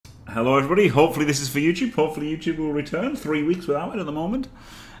Hello everybody, hopefully this is for YouTube, hopefully YouTube will return, 3 weeks without it at the moment.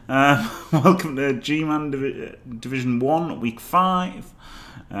 Welcome to G-Man Division 1, Week 5.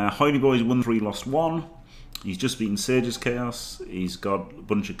 Hoiny Boy's won 3, lost 1. He's just beaten Sage's Chaos, he's got a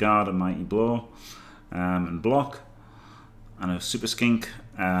bunch of Guard and Mighty Blow, and Block, and a Super Skink.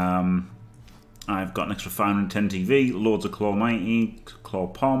 I've got an extra 510 TV, loads of Claw Mighty, Claw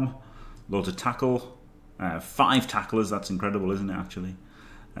Pom, loads of Tackle, 5 Tacklers, that's incredible isn't it actually?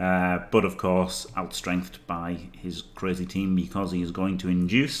 But of course outstrengthed by his crazy team because he is going to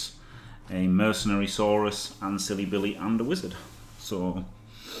induce a Mercenary Saurus and Silly Billy and a Wizard. So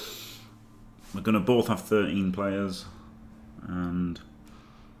we're going to both have 13 players, and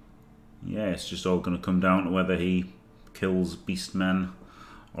yeah, it's just all going to come down to whether he kills Beastmen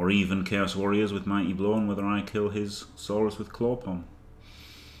or even Chaos Warriors with Mighty Blow, and whether I kill his Saurus with Claw Pom.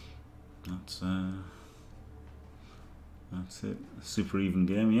 That's it. A super even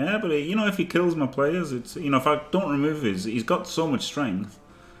game. Yeah, but you know, if he kills my players, it's, you know, if I don't remove his, he's got so much strength.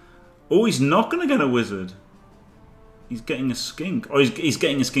 Oh, he's not going to get a Wizard. He's getting a Skink. Oh, he's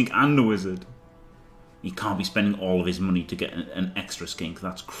getting a Skink and a Wizard. He can't be spending all of his money to get an extra Skink.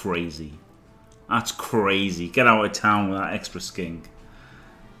 That's crazy. That's crazy. Get out of town with that extra Skink.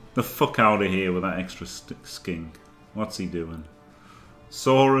 The fuck out of here with that extra Skink. What's he doing?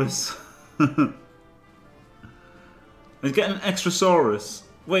 Saurus. He's getting an extra Saurus.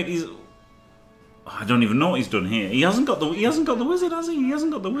 Wait, he's... Oh, I don't even know what he's done here. He hasn't got the Wizard, has he? He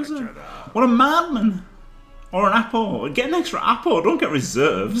hasn't got the Wizard. What a madman! Or an Apple. Get an extra Apple. Don't get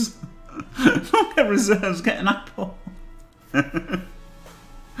reserves. Don't get reserves. Get an Apple.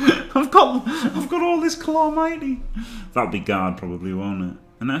 I've got all this Claw Mighty. That'll be Guard probably, won't it?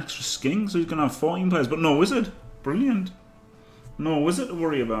 An extra Skink, so he's gonna have 14 players, but no Wizard. Brilliant. No Wizard to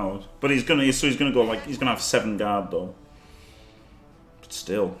worry about. But he's gonna go like, he's gonna have 7 Guard though. But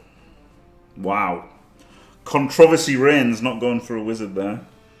still. Wow. Controversy reigns not going for a Wizard there.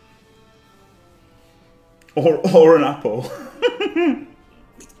 Or an Apple.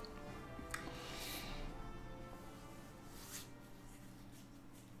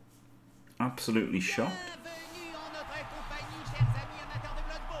 Absolutely shocked.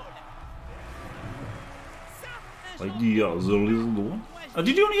 Yeah, the Lizard one. Oh,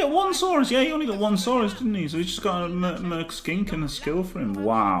 did he only get 1 Saurus? Yeah, he only got 1 Saurus, didn't he? So he's just got a Merc Skink and a skill for him.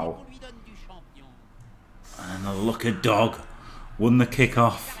 Wow. And a Looker Dog won the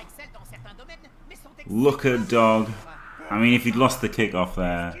kickoff. Looker Dog. I mean, if he'd lost the kickoff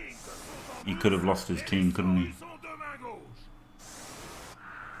there, he could have lost his team, couldn't he?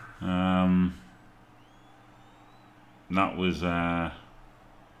 That was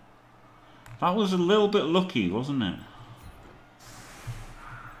a little bit lucky, wasn't it?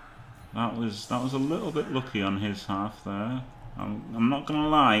 That was a little bit lucky on his half there. I'm not gonna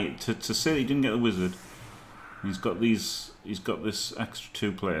lie, to say he didn't get the Wizard. He's got this extra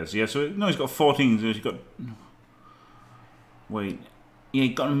 2 players. Yeah, so no, he's got 14. He's got, wait, yeah, he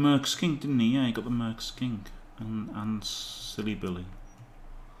got a Merc Skink, didn't he? Yeah, he got the Merc Skink and Silly Billy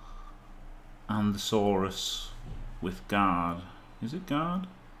and the Saurus with Guard. Is it Guard?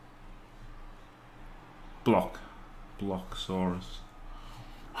 Block Saurus.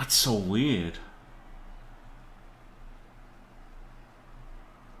 That's so weird.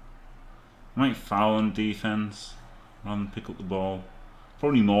 Might foul on defense rather than pick up the ball.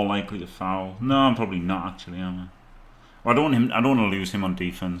 Probably more likely to foul. No, I'm probably not actually, am I? Well, I don't want to lose him on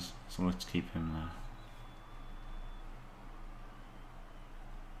defense, so let's keep him there.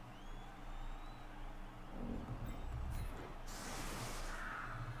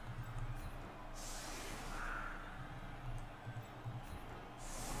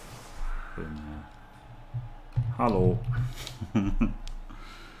 Hello.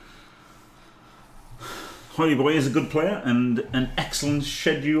 Holy Boy is a good player and an excellent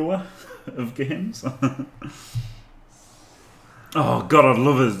scheduler of games. Oh god, I'd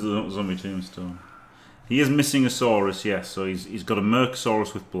love his Zombie Tombstone. He is missing a Saurus, yes, so he's got a Merc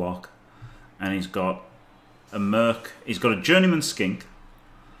Saurus with Block, and he's got a Journeyman Skink,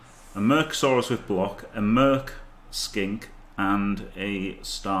 a Merc Saurus with Block, a Merc Skink, and a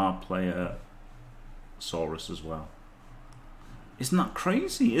Star Player Saurus as well. Isn't that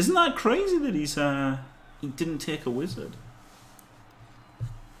crazy? Isn't that crazy that he didn't take a Wizard?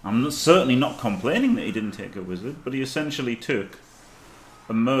 I'm certainly not complaining that he didn't take a Wizard, but he essentially took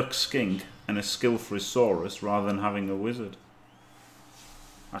a Merc Skink and a skill for his Saurus rather than having a Wizard.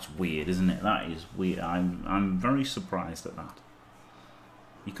 That's weird, isn't it? That is weird. I'm very surprised at that.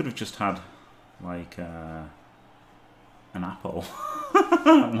 He could have just had like an apple.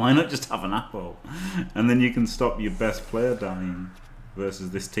 Why not just have an apple? And then you can stop your best player dying.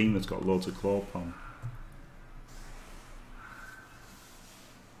 versus this team that's got loads of claw palm.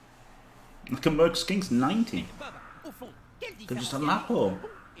 Look at Merc Skink's 90. They're just an apple.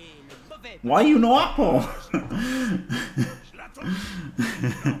 Why are you no apple?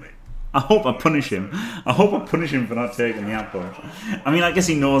 I hope I punish him. I hope I punish him for not taking the apple. I mean, I guess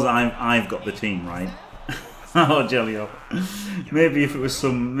he knows I've got the team, right? Oh, Jelly-O. Maybe if it was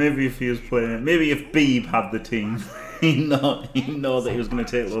maybe if he was playing, maybe if Beeb had the team, he'd know that he was going to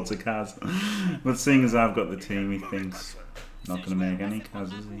take loads of cards. But seeing as I've got the team, he thinks not going to make any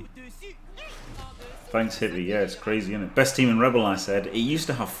cards, is he? Thanks, Hippie. Yeah, it's crazy, isn't it? Best team in ReBBL, I said. It used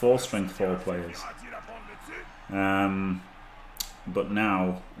to have 4 strength 4 players. But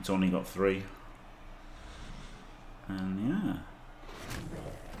now it's only got 3. And yeah.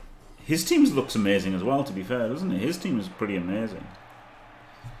 His team looks amazing as well, to be fair, doesn't it? His team is pretty amazing.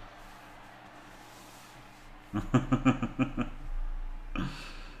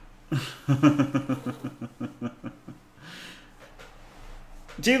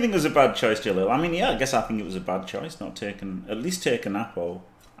 Do you think it was a bad choice, Jalil? I mean, yeah, I guess I think it was a bad choice, not taking, at least taking Apo.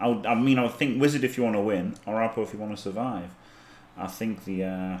 I would think Wizard if you want to win, or Apo if you want to survive. I think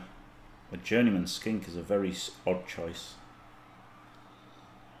the Journeyman Skink is a very odd choice.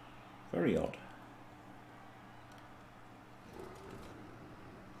 Very odd.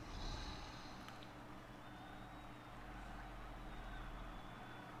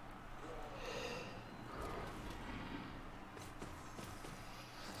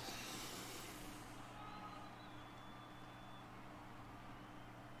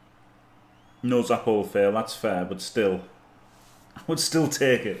 No Zappo will fail, that's fair, but still. I would still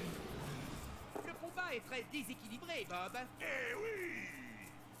take it. Le combat est très déséquilibré, Bob. Eh oui!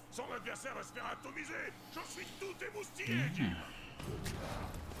 Son adversaire va se faire atomiser! J'en suis tout émoustillé, Jim!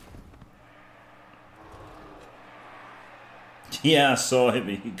 Yeah, I saw him,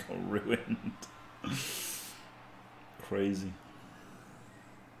 he got ruined. Crazy.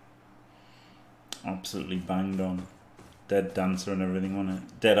 Absolutely banged on. Dead Dancer and everything, wasn't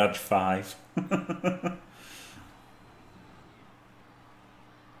it? Dead Edge 5.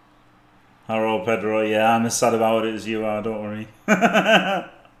 Hello, Pedro. Yeah, I'm as sad about it as you are, don't worry.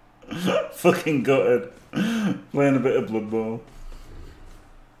 Fucking gutted. Playing a bit of Blood Bowl.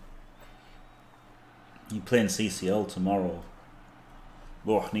 You're playing CCL tomorrow.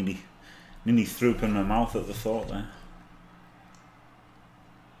 Oh, nearly threw up in my mouth at the thought there.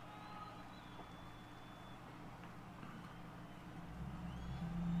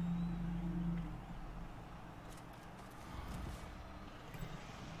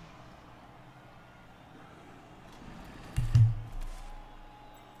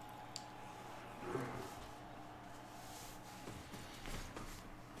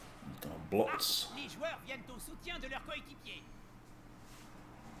 Blots. Les joueurs viennent au soutien de leurs coéquipiers.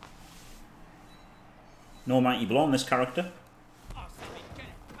 No Mighty Blow on this character. Oh, ça fait quelle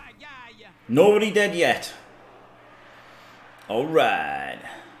pagaille! Nobody dead yet. Alright.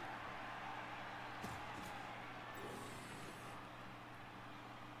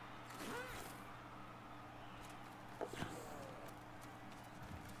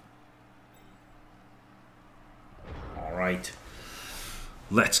 Alright.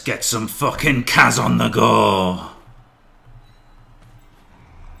 Let's get some fucking Kaz on the go.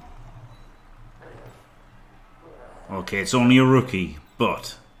 Okay, it's only a rookie,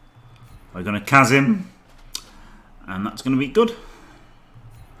 but we're going to Kaz him, and that's going to be good.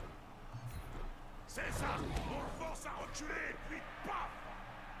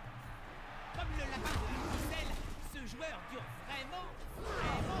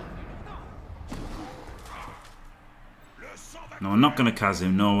 No, we're not going to Kaz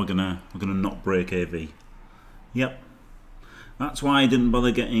him. No, we're gonna not break AV. Yep. That's why I didn't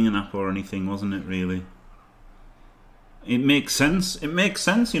bother getting an app or anything, wasn't it, really? It makes sense. It makes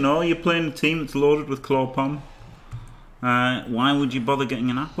sense, you know. You're playing a team that's loaded with Clawpom. Why would you bother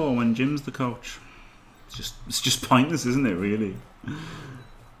getting an apple when Jim's the coach? It's just pointless, isn't it, really?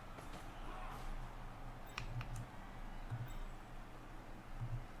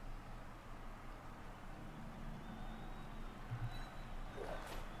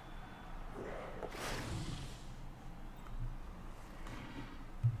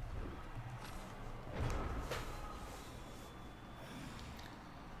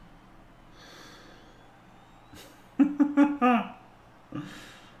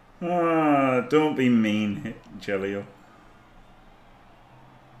 Don't be mean, Jelly-O.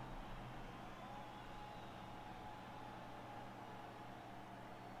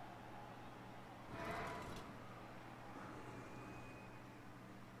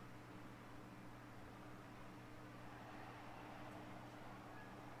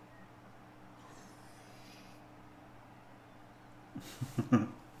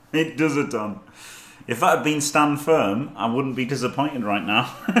 It does a ton. If that had been stand firm, I wouldn't be disappointed right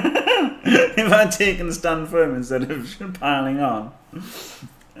now. If I'd taken stand firm instead of piling on,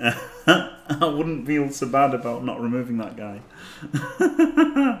 I wouldn't feel so bad about not removing that guy.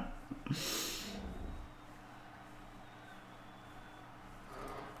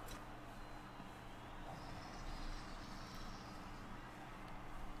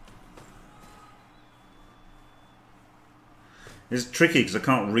 It's tricky because I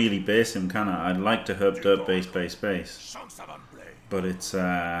can't really base him, can I? I'd like to herb dirt base. But it's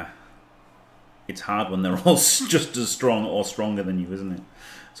hard when they're all just as strong or stronger than you, isn't it?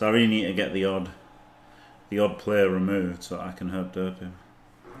 So I really need to get the odd player removed so I can herb dirt him.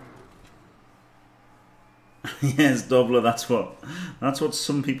 Yes, Dobler, that's what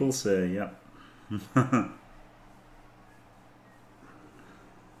some people say, yeah.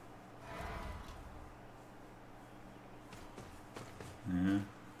 Yeah.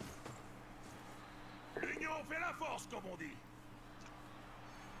 L'union fait la force, comme on dit.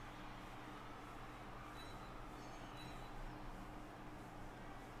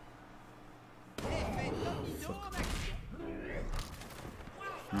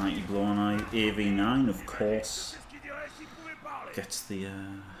 Mighty Blow on AV9, of course. Gets the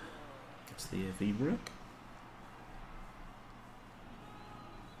AV brick.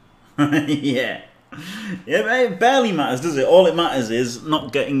 Yeah. Yeah, it barely matters, does it? All it matters is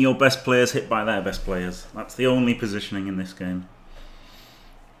not getting your best players hit by their best players. That's the only positioning in this game.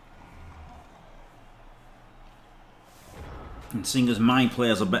 And seeing as my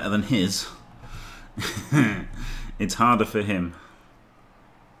players are better than his, it's harder for him.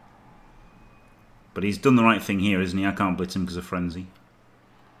 But he's done the right thing here, isn't he? I can't blitz him because of Frenzy.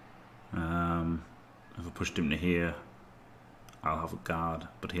 If I pushed him to here, I'll have a guard,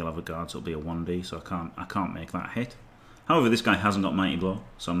 but he'll have a guard, so it'll be a 1D, so I can't make that hit. However, this guy hasn't got Mighty Blow,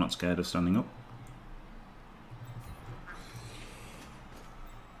 so I'm not scared of standing up.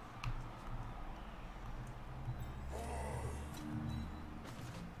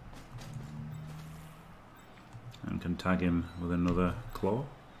 And can tag him with another claw.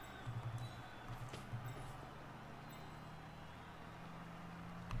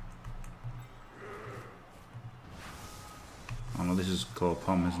 Oh no, this is Claw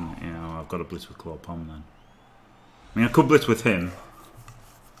Pom, isn't it? Yeah, well, I've got to blitz with Claw Pom then. I mean, I could blitz with him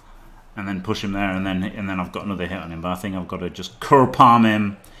and then push him there, and then I've got another hit on him. But I think I've got to just Cur Palm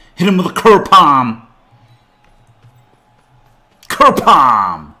him, hit him with a Cur Palm. Cur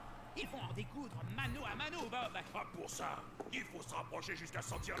Palm.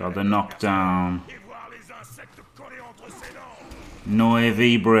 Got the knockdown. No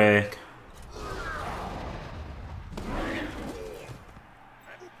AV break.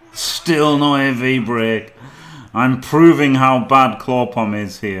 Still no AV break. I'm proving how bad Clawpom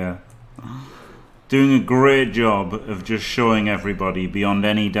is here. Doing a great job of just showing everybody beyond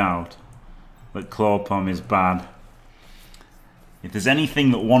any doubt that Clawpom is bad. If there's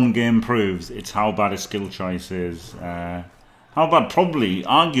anything that one game proves, it's how bad a skill choice is. How bad, probably,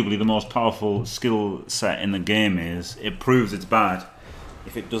 arguably the most powerful skill set in the game is. It proves it's bad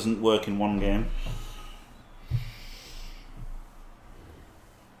if it doesn't work in one game.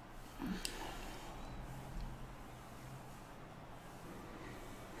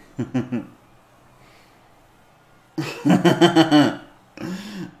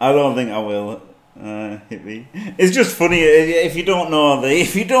 I don't think I will hit me. It's just funny if you don't know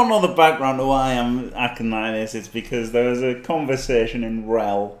the background to why I'm acting like this. It's because there was a conversation in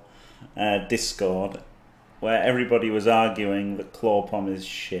ReBBL Discord where everybody was arguing that Clawpom is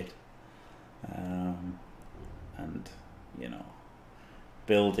shit, and you know,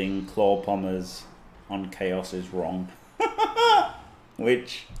 building Clawpommers on Chaos is wrong,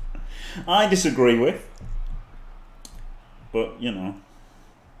 which I disagree with. But, you know,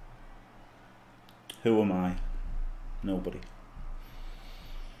 who am I? Nobody.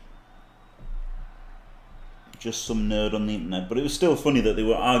 Just some nerd on the internet. But it was still funny that they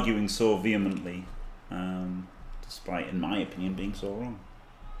were arguing so vehemently, despite, in my opinion, being so wrong.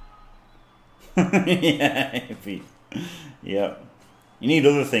 Yeah, yeah. You need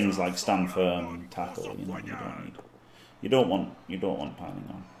other things like stand firm and tackle. You know, you don't want piling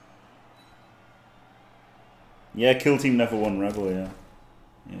on. Yeah, Kill Team never won ReBBL, yeah.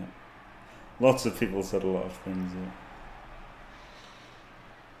 Yeah. Lots of people said a lot of things,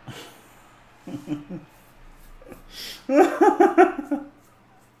 yeah.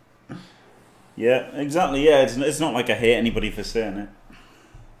 Yeah, exactly, yeah, it's not like I hate anybody for saying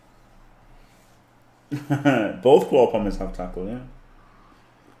it. Both Clawpommers have tackle, yeah.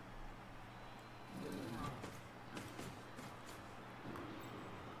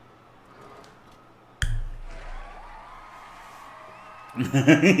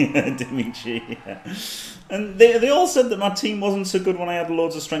 Yeah, Dimitri, yeah. And they all said that my team wasn't so good when I had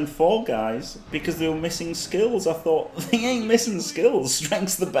loads of strength 4 guys because they were missing skills. I thought, they ain't missing skills.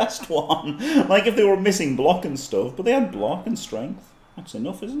 Strength's the best one. Like if they were missing block and stuff, but they had block and strength. That's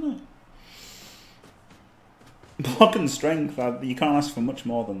enough, isn't it? Block and strength, you can't ask for much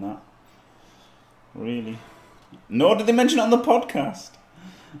more than that. Really. Nor did they mention it on the podcast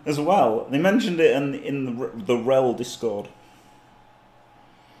as well. They mentioned it in the ReBBL Discord.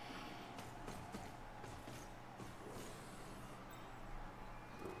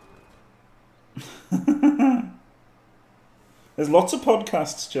 There's lots of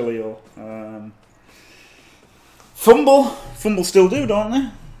podcasts, Jillio. Fumble still do, don't they?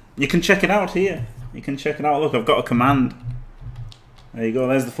 You can check it out here. You can check it out. Look, I've got a command. There you go.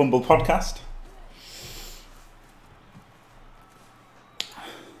 There's the Fumble podcast.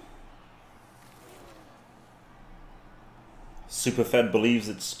 Superfed believes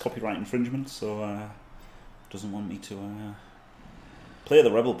it's copyright infringement, so doesn't want me to play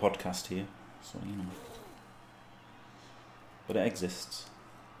the ReBBL podcast here. So you know, but it exists.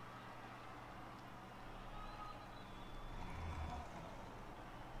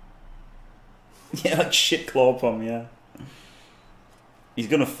 Yeah, like shit claw palm, yeah. He's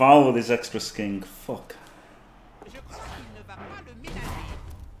gonna foul with his extra skink. Fuck.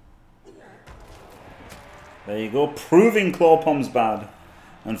 There you go, proving claw palm's bad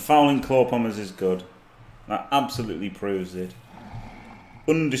and fouling claw palmers is good. That absolutely proves it.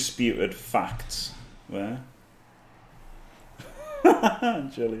 Undisputed facts. Where?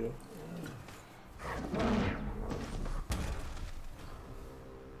 Jelio.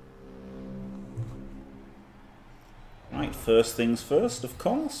 Right, first things first, of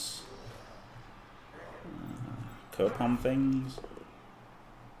course. Kerpam things.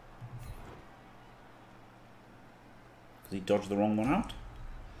 Because he dodged the wrong one out.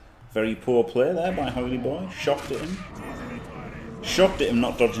 Very poor play there by Holy Boy. Shocked at him. Shocked at him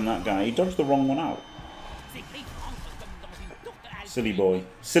not dodging that guy. He dodged the wrong one out. Silly boy.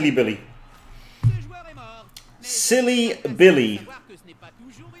 Silly Billy. Silly Billy.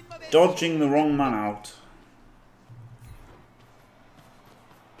 Dodging the wrong man out.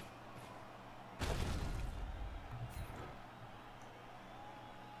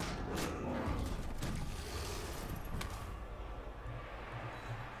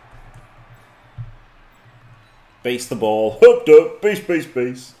 Base the ball. Hooked up. Base, base,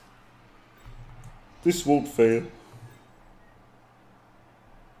 base. This won't fail.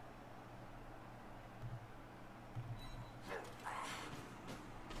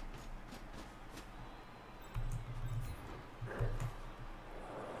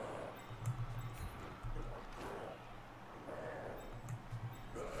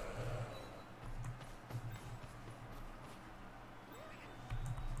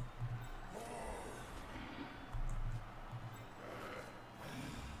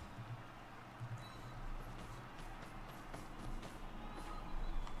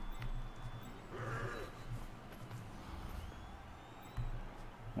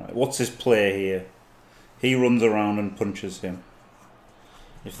 What's his play here? He runs around and punches him.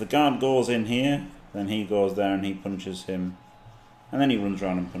 If the guard goes in here, then he goes there and he punches him. And then he runs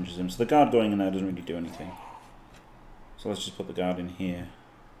around and punches him. So the guard going in there doesn't really do anything. So let's just put the guard in here.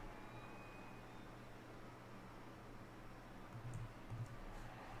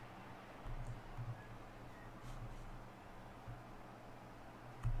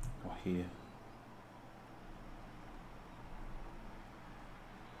 Or here.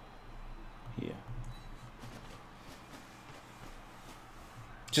 Here.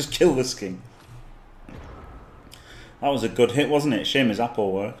 Just kill this king. That was a good hit, wasn't it? Shame his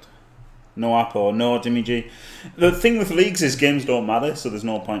apple worked. No apple, no Dimmy G. The thing with leagues is games don't matter, so there's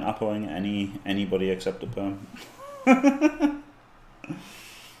no point appling anybody except a perm.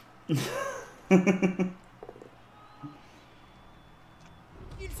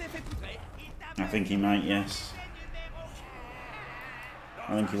 I think he might, yes.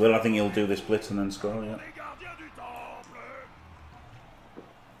 I think he will. I think he'll do this blitz and then score, yeah.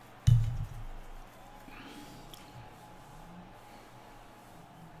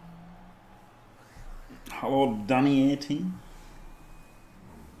 Hello, Danny 18.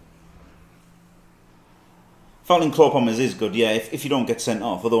 Fouling claw bombers is good, yeah, if you don't get sent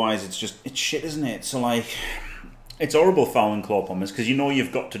off. Otherwise, it's shit, isn't it? So, like, it's horrible fouling claw bombers because you know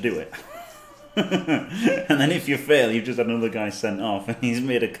you've got to do it. And then if you fail, you've just had another guy sent off and he's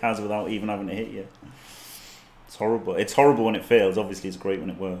made a Kaz without even having to hit you. It's horrible. It's horrible when it fails. Obviously, it's great when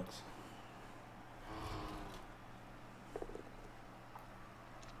it works.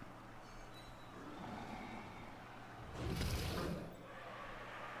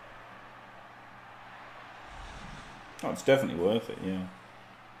 it's definitely worth it, yeah.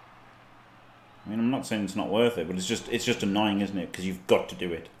 I mean, I'm not saying it's not worth it, but it's just annoying, isn't it? Because you've got to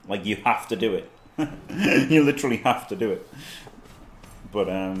do it. Like, you have to do it. You literally have to do it. But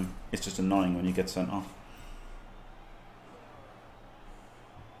it's just annoying when you get sent off.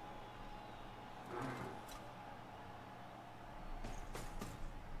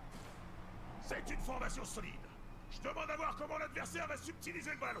 C'est une formation solide. Je demande à voir comment l'adversaire va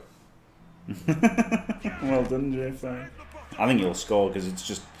subtiliser le ballon. Well done, JFA. I think you'll score because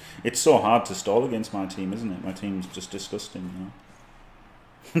it's so hard to stall against my team, isn't it? My team's just disgusting, you know?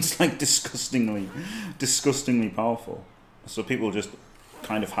 It's like disgustingly powerful. So people just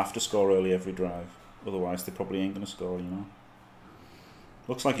kind of have to score early every drive. Otherwise they probably ain't going to score, you know?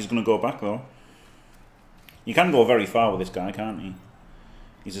 Looks like he's going to go back though. You can go very far with this guy, can't you?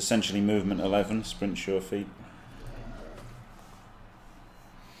 He's essentially movement 11, sprint sure feet.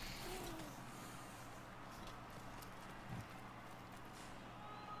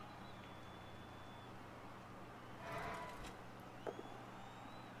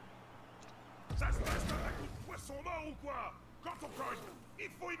 Ça se passe comme un coup de poisson mort ou quoi? Quand on cogne, il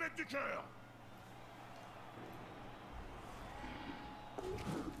faut y mettre du cœur.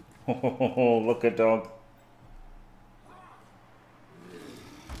 Oh, look at dog.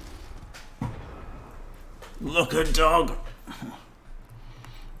 Look at dog.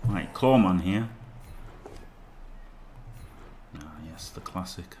 Right, Clawman here. Ah, yes, the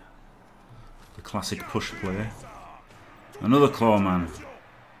classic push play. Another Clawman.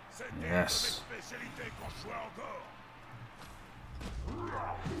 Yes.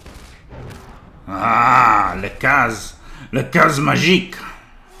 Ah, le case magique.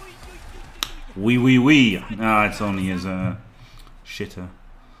 Oui, oui, oui. Ah, it's only his shitter.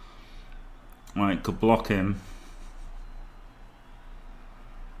 Right, could block him.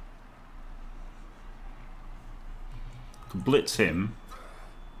 Could blitz him.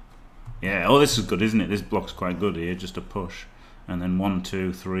 Yeah, oh, this is good, isn't it? This block's quite good here, just a push. And then 1,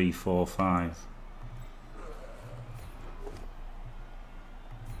 2, 3, 4, 5.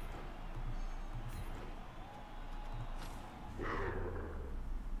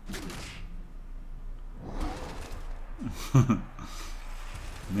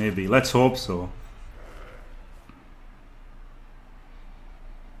 Maybe. Let's hope so.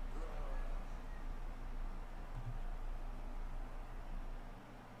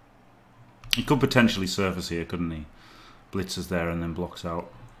 He could potentially surface here, couldn't he? Blitzes there and then blocks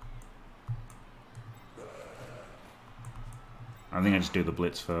out. I think I just do the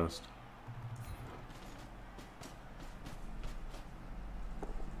blitz first.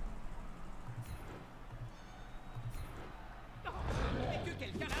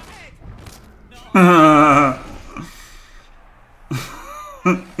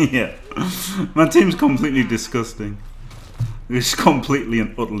 Yeah, my team's completely disgusting. It's completely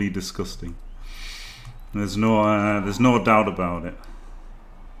and utterly disgusting. There's no doubt about it.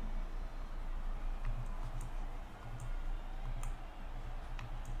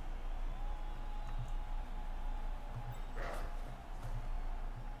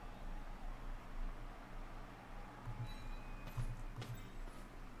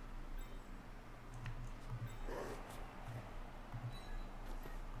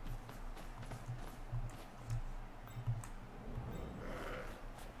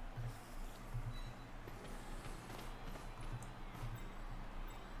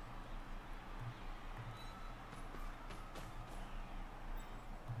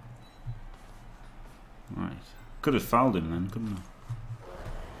 Right. Could have fouled him then, couldn't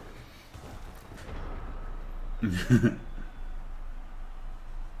I?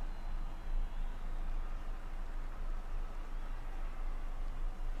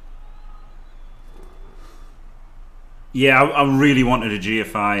 Yeah, I really wanted to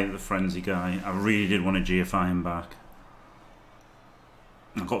GFI the Frenzy guy. I really did want to GFI him back.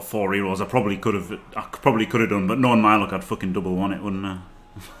 I got 4 rerolls. I probably could have done, but knowing my luck, I'd fucking double won it, wouldn't I?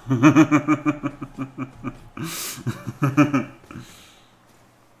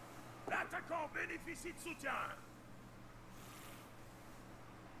 L'attaquant bénéficie de soutien.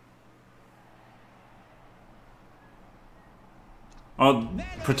 Oh,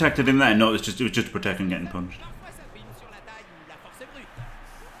 protected him there. No, it was just protecting getting punched.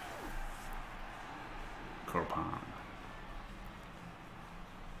 Corpan.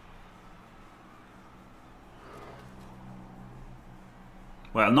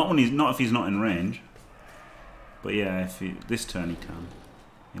 Well, not if he's not in range. But yeah, if this turn he can,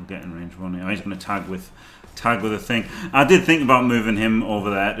 he'll get in range, won't he? Oh, he's going to tag with a thing. I did think about moving him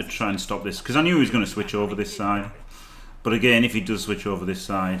over there to try and stop this because I knew he was going to switch over this side. But again, if he does switch over this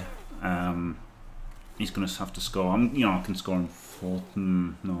side, He's going to have to score. I can score in 4.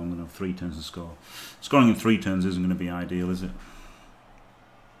 No, I'm going to have 3 turns to score. Scoring in 3 turns isn't going to be ideal, is it?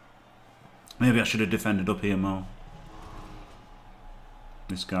 Maybe I should have defended up here more.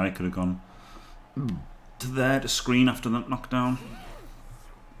 This guy could have gone to there to screen after that knockdown.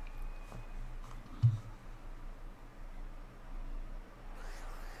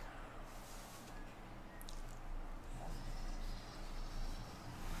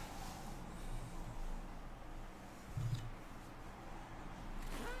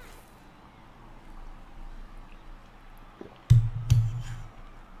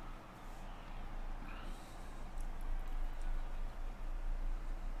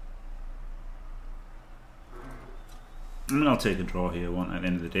 I mean, I'll take a draw here. At the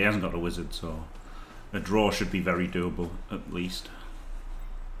end of the day, he hasn't got a wizard, so a draw should be very doable at least.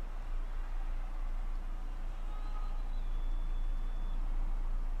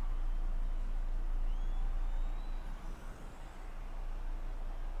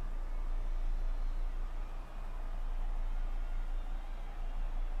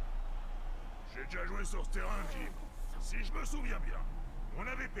 J'ai déjà joué sur ce terrain, Jim. Si je me souviens bien, on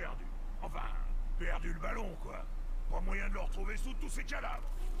avait perdu. Enfin, perdu le ballon, quoi. Pas moyen de le retrouver sous tous ces cadavres.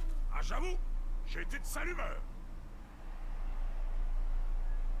 Ah, j'avoue, j'ai été de sale humeur.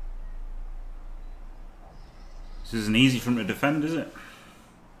 This isn't easy for him to defend, is it?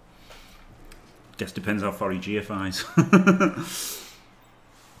 Guess depends how far he GFIs.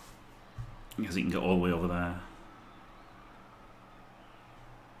 Because he can get all the way over there.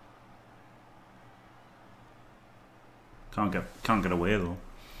 Can't get away though.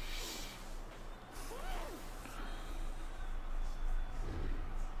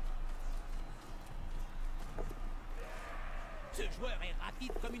 Ce joueur est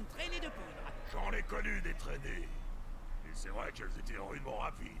rapide comme une traînée de poudre. J'en ai connu des traînées. Et c'est vrai qu'elles étaient rudement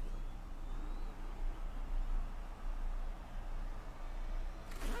rapides.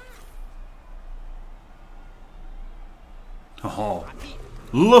 Oh,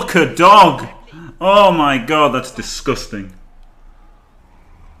 look a dog! Oh my god, that's disgusting.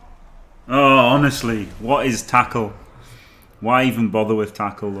 Oh, honestly, what is tackle? Why even bother with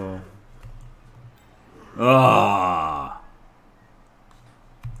tackle though? Ah, oh,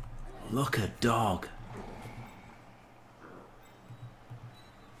 look a dog.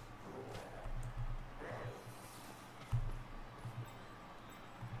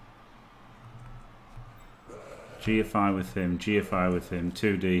 GFI with him, GFI with him,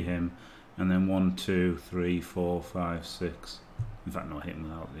 2D him, and then 1, 2, 3, 4, 5, 6. In fact, no, hit him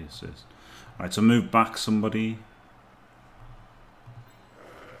without the assist. Right, so move back somebody.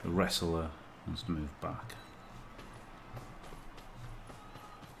 The wrestler wants to move back.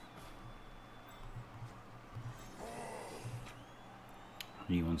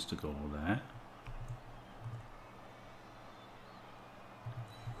 He wants to go there.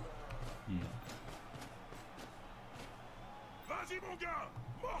 Yeah. Vas-y mon gars,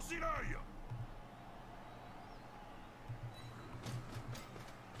 mords-y l'œil.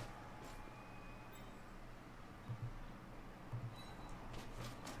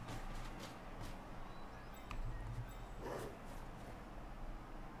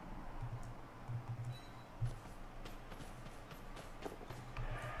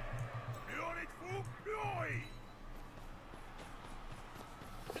 Plus on est de fous, plus on rit.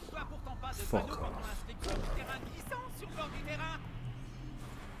 Je ne vois pourtant pas de Fuck panneau off. contre l'inscription du terrain glissant sur le bord du terrain.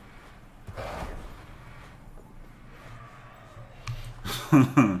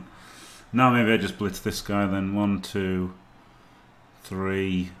 Now maybe I just blitz this guy then. 1, 2,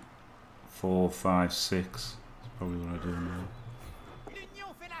 3, 4, 5, 6. That's probably what I do now.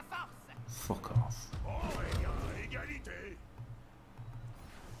 L'union fait la force. Fuck off. Oh, les gars, égalité.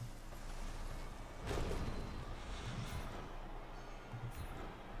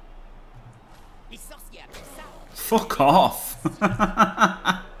 Les sorciers appellent ça. Fuck off.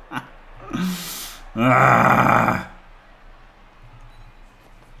 Ah.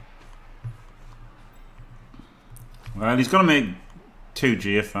 Well, he's got to make 2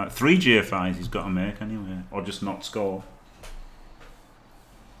 GFIs, 3 GFIs he's got to make anyway, or just not score.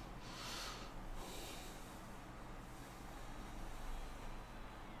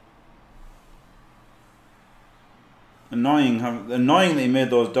 Annoying that he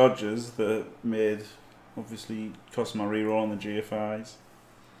made those dodges that made, obviously, cost my reroll on the GFIs,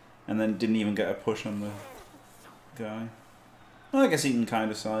 and then didn't even get a push on the guy. Well, I guess he can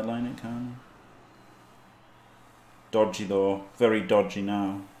kind of sideline it, can't he? Dodgy though, very dodgy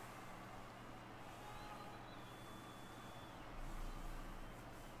now.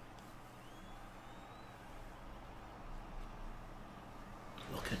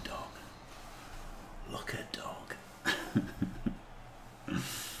 Look a dog.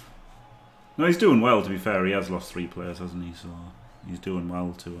 No, he's doing well, to be fair. He has lost 3 players, hasn't he? So he's doing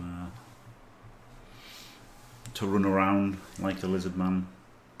well to run around like the Lizardman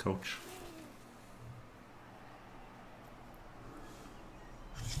coach.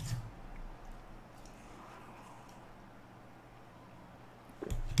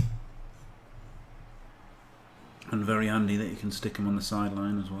 And very handy that you can stick him on the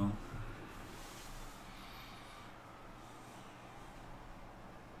sideline as well.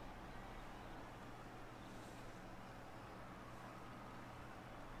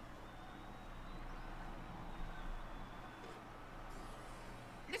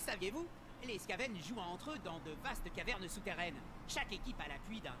 Le saviez-vous? Les Skaven jouent entre eux dans de vastes cavernes souterraines. Chaque équipe a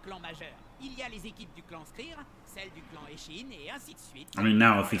l'appui d'un clan majeur. Il y a les équipes du clan Skryr, celles du clan Eshin, et ainsi de suite. I mean,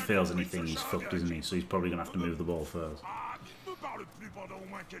 now if he fails anything, he's fucked, isn't he? So he's probably going to have to move the ball first. Ah, ne me parle plus pendant au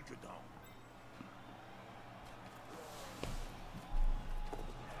moins quelques temps.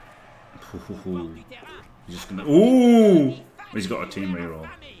 He's just gonna. Ooh! He's got a team reroll.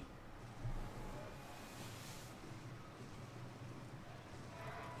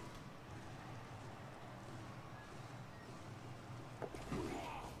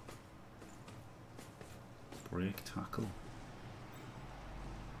 Break tackle.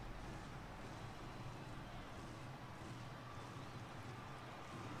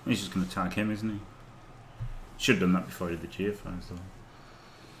 He's just going to tag him, isn't he? Should have done that before he did the GFIs though.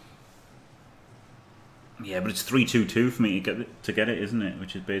 Yeah, but it's 3-2-2 for me to get it, isn't it?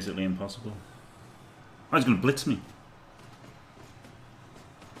 Which is basically impossible. Oh, he's going to blitz me.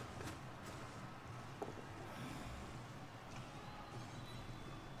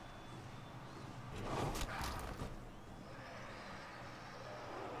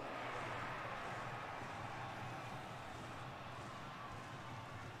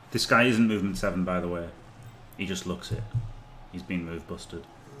 This guy isn't movement 7, by the way. He just looks it. He's been move busted.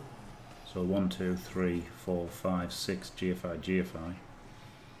 So 1, 2, 3, 4, 5, 6, GFI, GFI.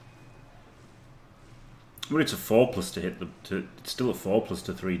 Well, it's a 4+ to hit the. It's still a 4+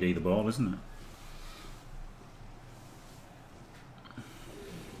 to 3D the ball, isn't it?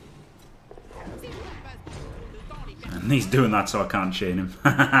 And he's doing that, so I can't chain him,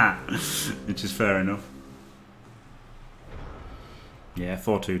 which is fair enough. Yeah,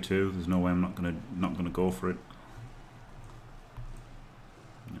 4-2-2. There's no way I'm not gonna go for it.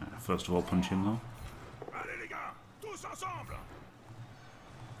 First of all, punch him though. Allez les gars, tous ensemble.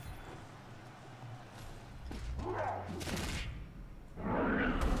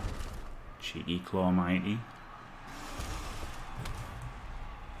 Cheeky claw mighty.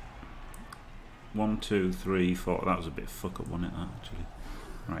 1, 2, 3, 4. That was a bit fuck up, wasn't it? That actually.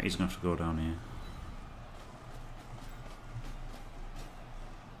 Right, he's gonna have to go down here.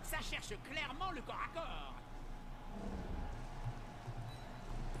 Ça cherche clairement le corps à corps.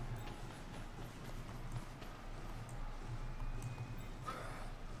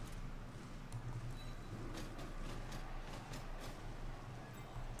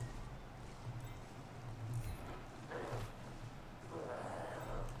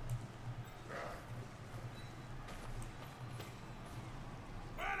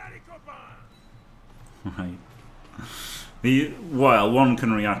 Right. Well, one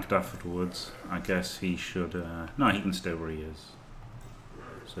can react afterwards. I guess he should. No, he can stay where he is.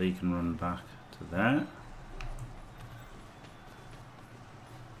 So he can run back to there.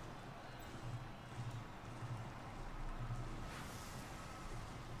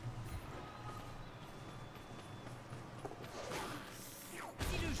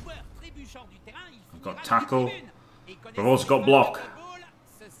 I've got tackle. I've also got block.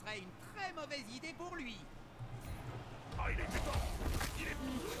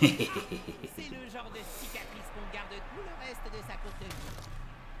 C'est le genre de cicatrice qu'on garde tout le reste de sa courte vie.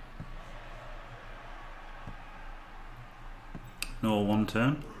 No, one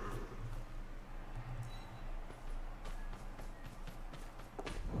turn.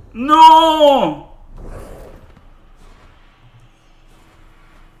 No!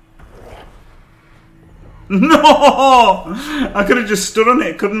 No! I could have just stood on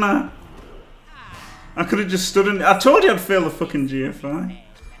it, couldn't I? I could have just stood on it. I told you I'd fail the fucking GFI.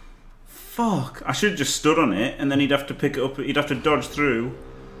 Fuck. I should have just stood on it, and then he'd have to pick it up. He'd have to dodge through.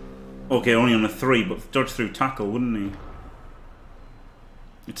 Okay, only on a 3, but dodge through tackle, wouldn't he?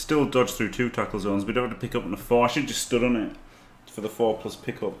 He'd still dodge through 2 tackle zones, but he'd have to pick up on a 4. I should have just stood on it for the 4+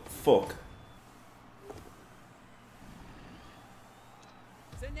 pickup. Fuck.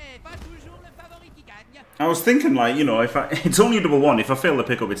 I was thinking, like, you know, if it's only a double 1. If I fail the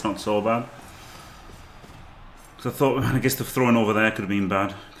pickup, it's not so bad. So I thought, I guess the throwing over there could have been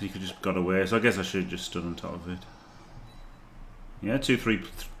bad because he could have just got away. So I guess I should have just stood on top of it. Yeah, 2, 3,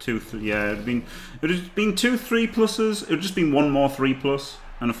 2, 3. Yeah, it would have been 2 3 pluses. It would have just been one more 3 plus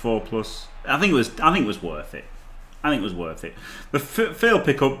and a 4 plus. I think it was worth it. I think it was worth it. The fail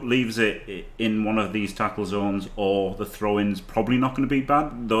pickup leaves it in one of these tackle zones, or the throw-in's probably not going to be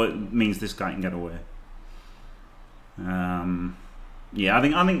bad, though it means this guy can get away. Yeah, I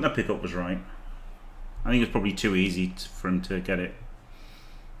think the pickup was right. I think it's probably too easy for him to get it.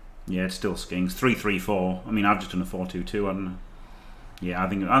 Yeah, it still skings. 3-3-4. I mean, I've just done a 4-2-2, haven't I? Yeah, I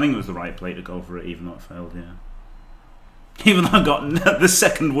think it was the right play to go for it, even though it failed. Yeah, even though I got the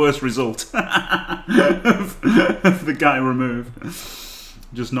second worst result of the guy removed,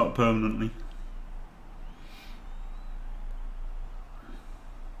 just not permanently.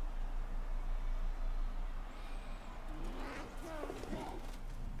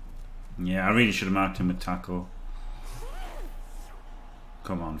 Yeah, I really should have marked him with tackle.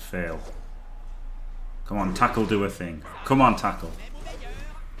 Come on, fail. Come on, tackle, do a thing. Come on, tackle.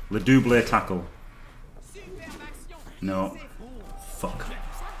 Le double tackle. No. Fuck.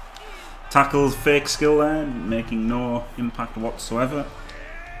 Tackle's fake skill there, making no impact whatsoever.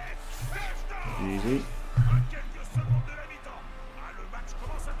 Easy.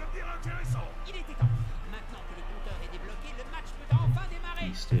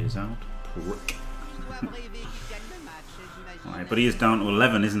 He stays out. Prick. Right, but he is down to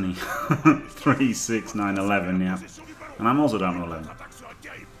 11, isn't he? 3, 6, 9, 11, yeah. And I'm also down to 11.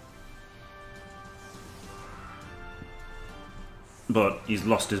 But he's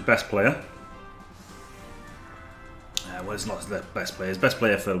lost his best player. Well, he's lost the best player. His best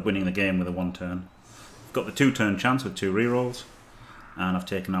player for winning the game with a 1 turn. I've got the 2-turn chance with 2 rerolls. And I've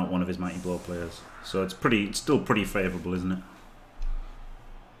taken out one of his Mighty Blow players. So it's still pretty favourable, isn't it?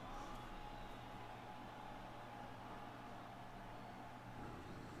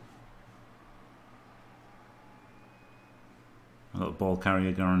 A little ball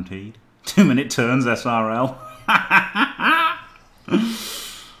carrier guaranteed. 2-minute turns, SRL.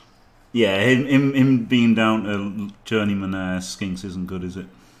 Yeah, him being down to journeyman skinks isn't good, is it?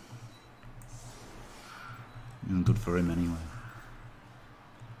 Isn't good for him anyway.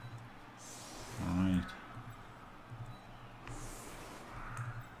 Alright.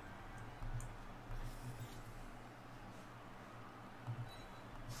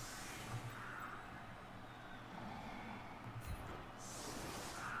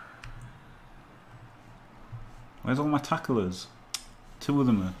 Where's all my tacklers? Two of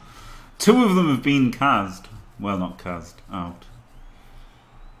them have been cast. Well, not cast, out.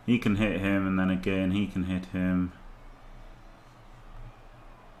 He can hit him, and then again he can hit him.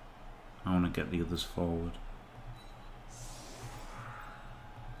 I want to get the others forward.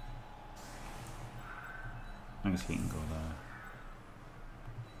 I guess he can go there.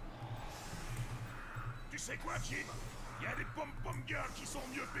 Tu sais quoi, Jim? Il y a des pom-pom girls qui sont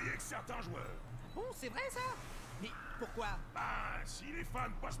mieux payées que certains joueurs. Bon, c'est vrai ça? Mais pourquoi? Ben, si les fans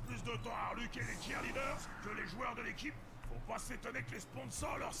passent plus de temps à reluquer les cheerleaders que les joueurs de l'équipe, faut pas s'étonner que les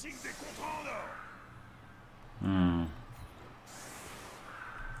sponsors leur signent des contrats en or.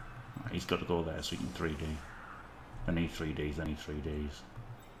 He's got to go there so he can 3D. Then he 3Ds, then he 3Ds.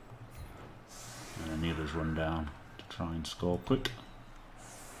 And then the others run down to try and score quick.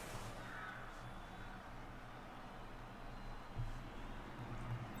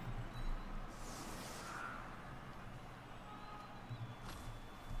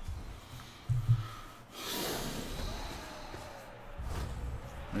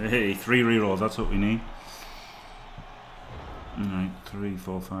 Hey, 3 rerolls, that's what we need. Alright, 3,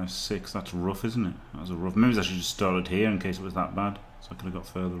 4, 5, 6. That's rough, isn't it? That was a rough. Maybe I should have just started here in case it was that bad. So I could have got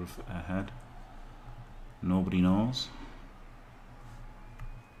further ahead. Nobody knows.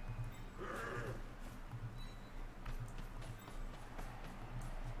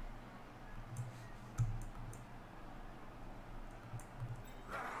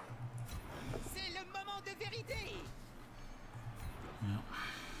 C'est le moment de vérité.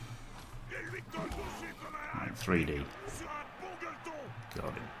 Right, 3D.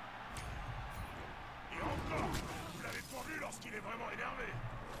 Got it. Et encore, vous l'avez pas vu lorsqu'il est vraiment énervé.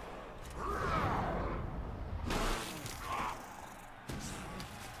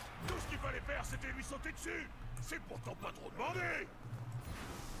 Tout ce qu'il fallait faire, c'était lui sauter dessus. C'est pourtant pas trop demandé.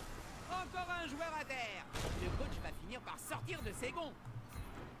 Encore un joueur à terre. Le coach va finir par sortir de ses gonds.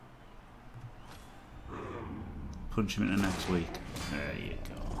 Punch him into next week. There you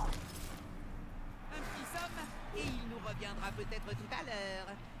go. Un petit somme et il nous reviendra peut-être tout à l'heure.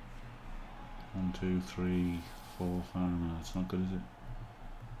 1, 2, 3, 4, 5. No, that's not good, is it?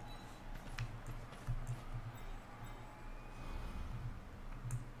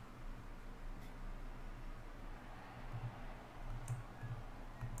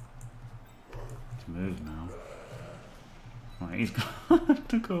 move now. Right, he's got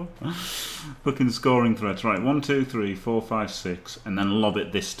to go. Fucking scoring threats. Right, 1, 2, 3, 4, 5, 6, and then lob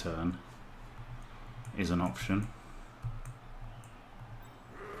it this turn is an option.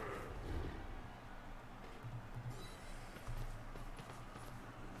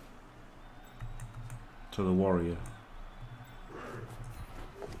 To the warrior.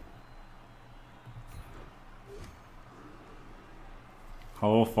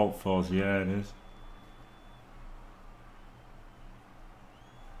 Oh, fault force, yeah, it is.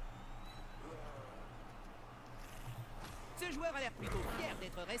 Ce joueur a l'air plutôt fier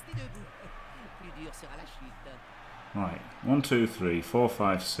d'être resté debout. Plus dur sera la chute. Right, 1, 2, 3, 4,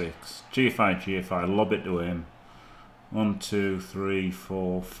 5, 6. GFI, GFI, lob it to him. 1, 2, 3,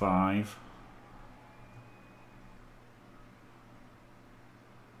 4, 5.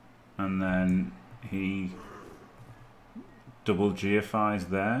 And then he double GFIs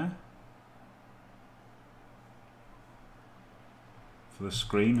there for the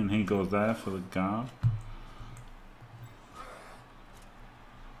screen, and he goes there for the guard.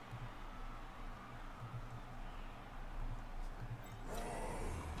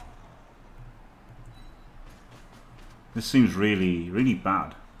 This seems really, really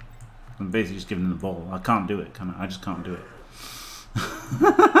bad. I'm basically just giving him the ball. I can't do it, can I? I just can't do it.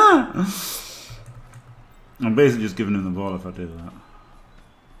 I'm basically just giving him the ball if I do that.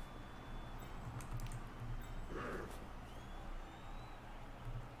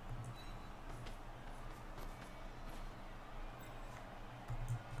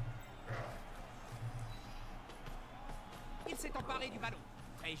 Il s'est emparé du ballon.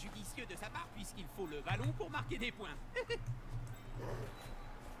 Très judicieux de sa part puisqu'il faut le ballon pour marquer des points.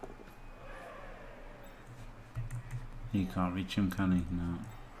 He can't reach him, can he? No.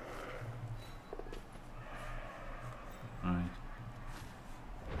 Right.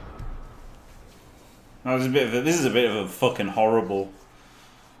 Oh, this is a bit of a fucking horrible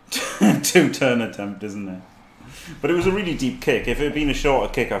two-turn attempt, isn't it? But it was a really deep kick. If it had been a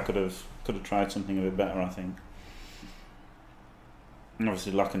shorter kick, I could have tried something a bit better, I think. And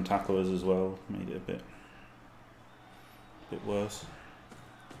obviously lacking tacklers as well made it a bit worse.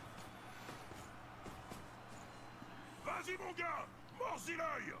 Vas-y mon gars, mords-y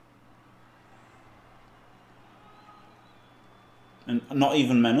l'œil. And not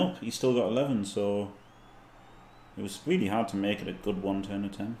even men up, he's still got 11, so it was really hard to make it a good one-turn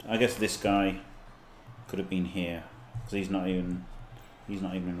attempt. I guess this guy could have been here, because he's not even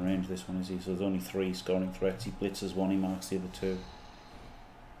in range, this one, is he? So there's only 3 scoring threats. He blitzes 1, he marks the other 2.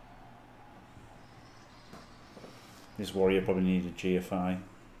 This warrior probably needed GFI.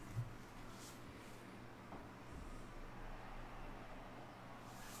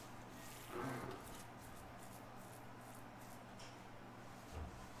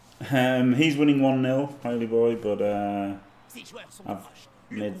 He's winning 1-0, Hiley Boy, but I've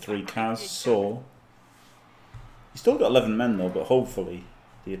made 3 Kaz, so he's still got 11 men though, but hopefully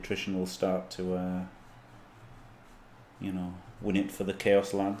the attrition will start to, you know, win it for the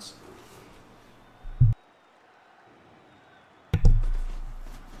Chaos lads.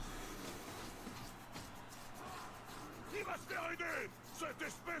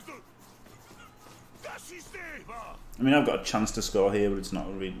 I mean, I've got a chance to score here, but it's not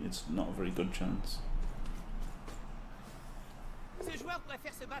a very good chance. Ce joueur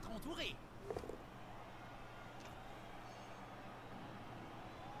préfère se battre entouré.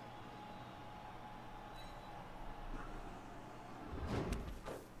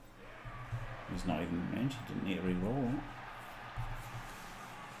 He's not even in range. He didn't need to re-roll that.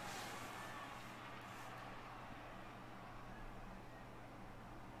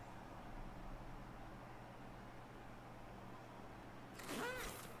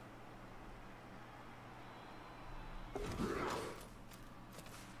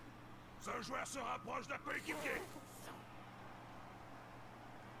 Un joueur se rapproche d'un coéquipier.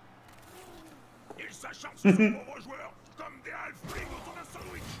 Il s'acharne sur son pauvre joueur comme des halflings autour d'un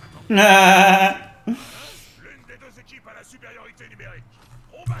sandwich. L'une des 2 équipes a la supériorité numérique.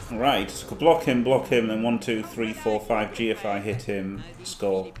 Right, so block him, then 1, 2, 3, 4, 5 GFI hit him,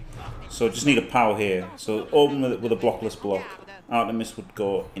 score. So just need a pow here. So open with a blockless block. Artemis would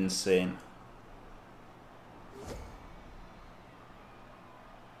go insane.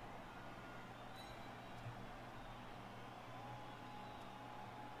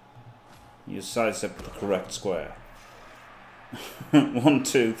 You sidestep the correct square. 1,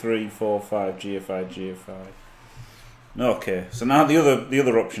 2, 3, 4, 5 GFI, GFI. Okay, so now the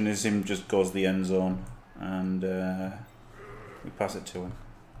other option is him just goes the end zone and we pass it to him.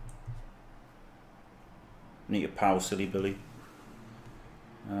 Need a pow, silly Billy.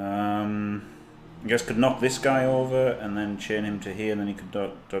 I guess could knock this guy over and then chain him to here, and then he could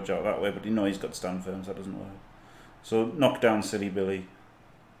dodge out that way. But you know he's got stand firm, so that doesn't work. So knock down Silly Billy.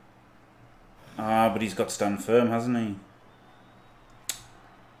 Ah, but he's got stand firm, hasn't he?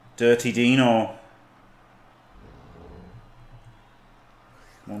 Dirty Dino.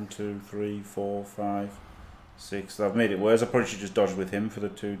 1, 2, 3, 4, 5, 6. I've made it worse. I probably should just dodge with him for the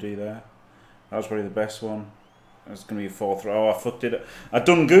 2D there. That was probably the best one. That's going to be a 4th. Oh, I fucked it. I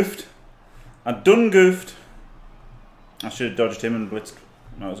done goofed. I done goofed. I should have dodged him and blitzed.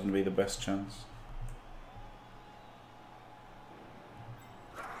 That was going to be the best chance.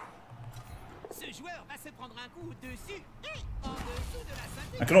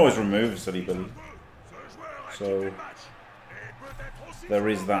 I can always remove Silly Billy. So there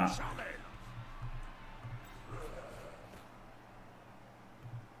is that.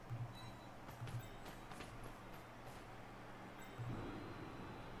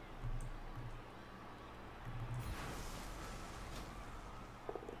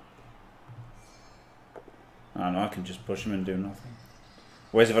 I don't know, I can just push him and do nothing.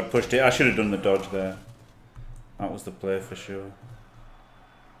 Whereas if I'd pushed it, I should have done the dodge there. That was the play for sure.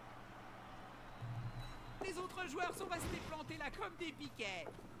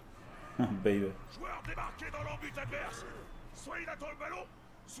 Oh, baby.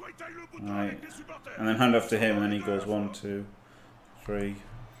 Right. And then hand off to him, and then he goes 1, 2, 3.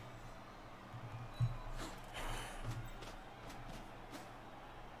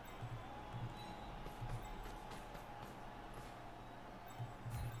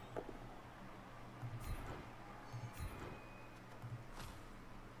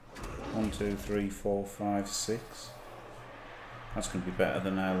 One, 2, 3, 4, 5, 6. That's going to be better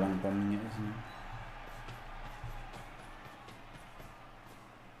than long bombing it, isn't it?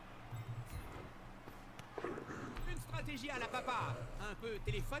 Une stratégie à la papa, un peu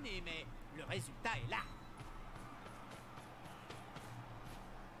téléphonée, mais le résultat est là.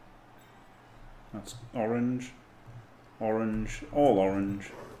 That's orange, orange, all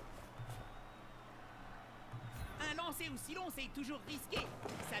orange. Un lancer aussi long, c'est toujours risqué.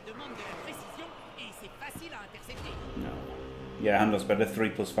 Ça demande de la précision et c'est facile à intercepter. No. Yeah, handle's better 3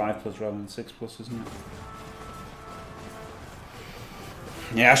 plus 5 plus rather than 6 plus, isn't it?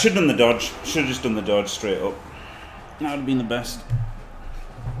 Yeah, I should have done the dodge. Should have just done the dodge straight up. That would have been the best.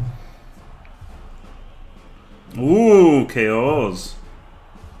 Ooh, KOs.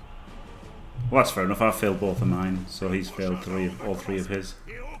 Well, that's fair enough. I failed both of mine, so he's failed all three of his.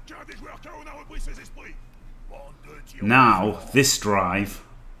 Now, this drive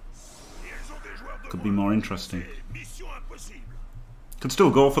could be more interesting. Could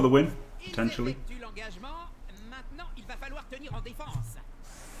still go for the win, potentially.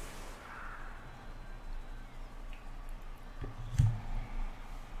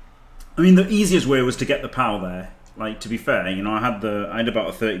 I mean, the easiest way was to get the POW there. Like, to be fair, you know, I had about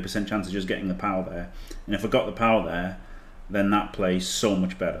a 30% chance of just getting the POW there. And if I got the POW there, then that plays so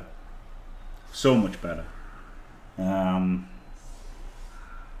much better. So much better.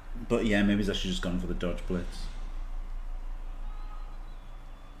 But yeah, maybe I should have just gone for the dodge blitz.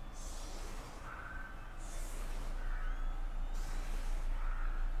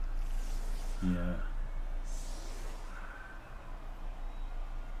 Yeah.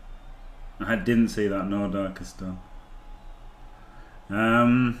 I didn't see that, no darker stuff.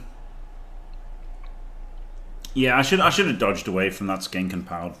 Yeah, I should have dodged away from that skink and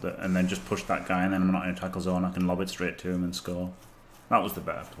powed, and then just pushed that guy, and then I'm not in a tackle zone. I can lob it straight to him and score. That was the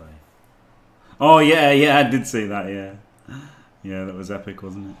better play. Oh yeah, yeah, I did see that. Yeah, yeah, that was epic,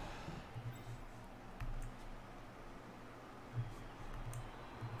 wasn't it?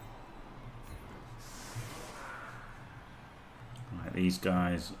 Right, these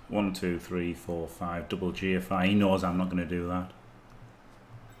guys, 1, 2, 3, 4, 5, double GFI. He knows I'm not going to do that.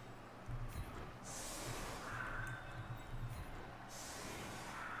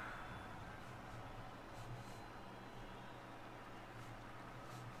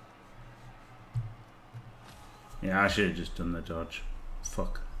 Yeah, I should have just done the dodge.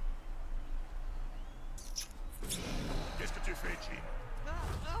 Fuck.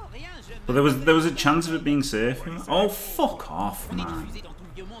 But there was a chance of it being safe. Oh, fuck off, man.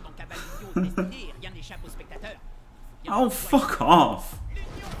 Oh, fuck off.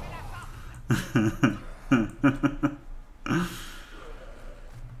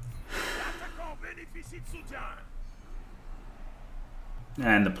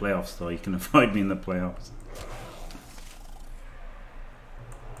 Yeah, in the playoffs, though. You can avoid me in the playoffs.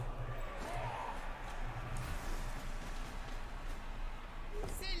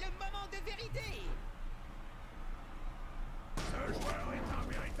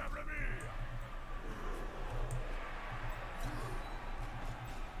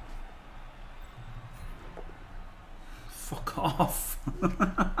 off.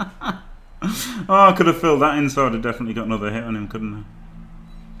 Oh, I could have filled that in, so I'd have definitely got another hit on him, couldn't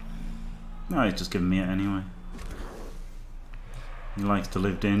I? No, he's just giving me it anyway. He likes to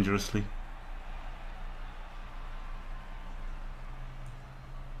live dangerously.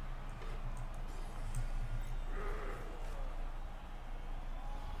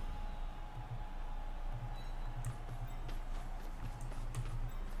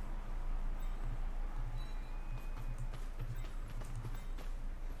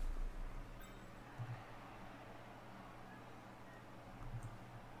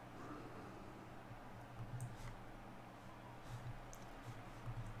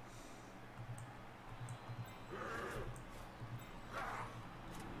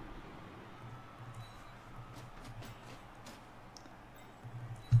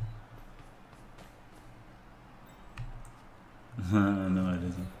 No, it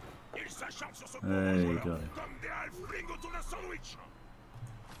isn't. There you go.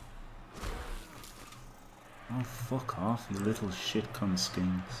 Oh, fuck off, you little shit cunt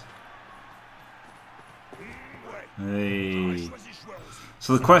skinks. Hey.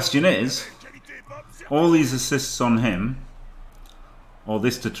 So the question is, all these assists on him, or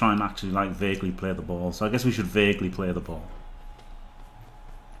this to try and actually like vaguely play the ball. So I guess we should vaguely play the ball.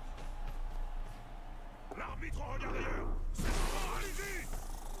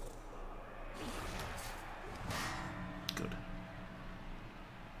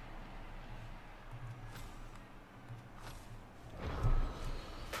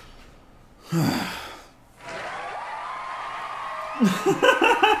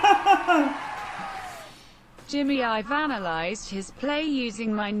 Jimmy, I've analysed his play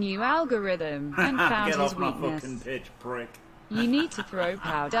using my new algorithm and found his weakness. Fucking pitch, prick. You need to throw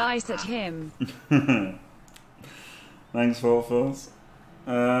power dice at him. Thanks, Force.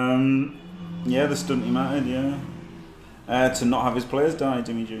 Yeah, the stunty mattered, yeah. To not have his players die,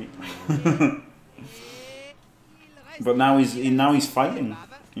 Jimmy G. But now he's fighting.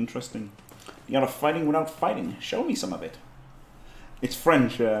 Interesting. You got a fighting without fighting. Show me some of it. It's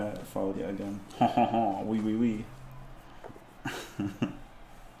French, followed yet again. Ha ha ha, oui oui oui.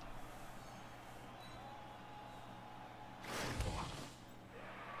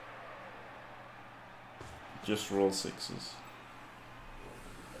 Just roll sixes.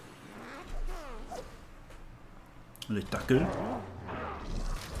 Le tackle.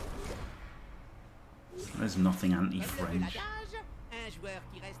 There's nothing anti-French.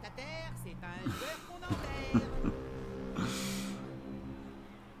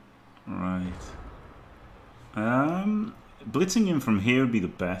 Right. Blitzing him from here would be the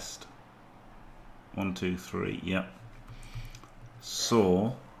best. 1, 2, 3. Yep.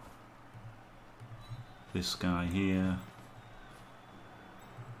 So this guy here.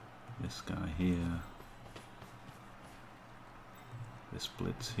 This guy here. This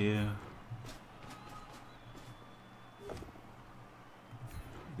blitz here.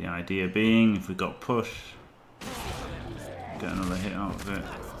 The idea being, if we got push, get another hit out of it.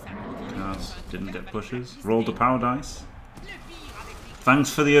 Cars didn't get pushes. Rolled the power dice. Thanks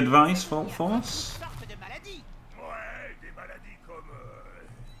for the advice, Fault Force.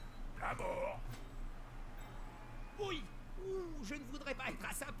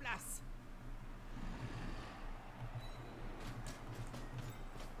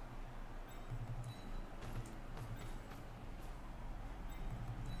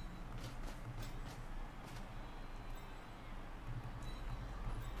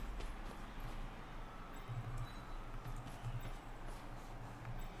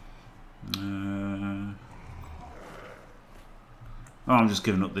 Oh, I'm just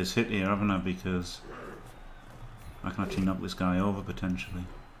giving up this hit here, haven't I? Because I can actually knock this guy over potentially.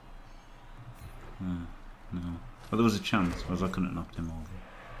 No. But there was a chance, whereas I couldn't have knocked him over.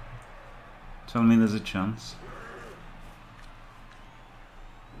 Tell me there's a chance.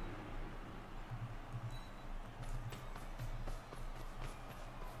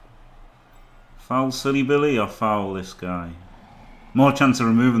 Foul Silly Billy or foul this guy? More chance of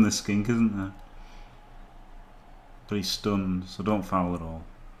removing the skink, isn't there? But he's stunned, so don't foul at all.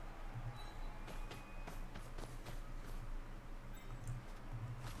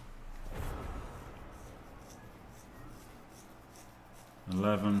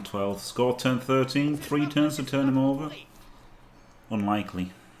 $11, $12. Score turn 13. 3 turns to turn him over.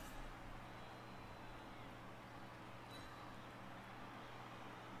 Unlikely.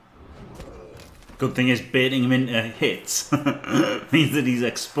 Good thing is baiting him into hits means that he's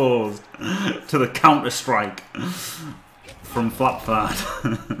exposed to the counter strike from Flapfart.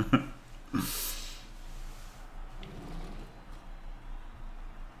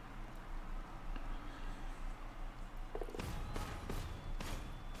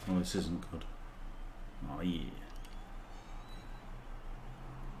 this isn't good. Oh yeah.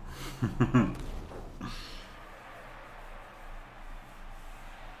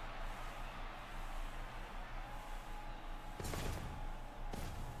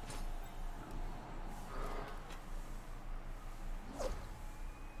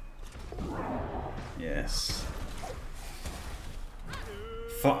 Yes.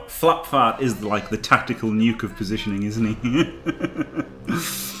 Flap Fart is like the tactical nuke of positioning, isn't he?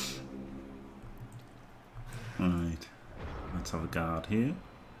 Right. Let's have a guard here.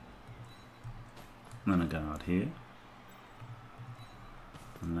 And then a guard here.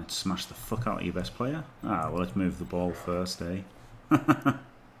 And let's smash the fuck out of your best player. Ah, well, let's move the ball first, eh?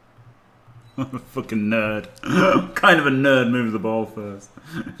 Fucking nerd. What kind of a nerd moves the ball first?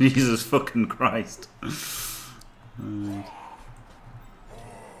 Jesus fucking Christ. Right.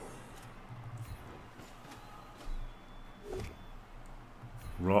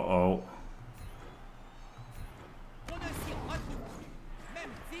 Roto.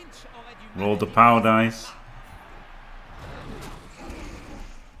 Roll the power dice.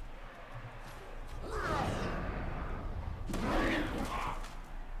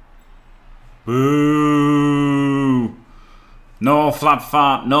 Boo! No, Flap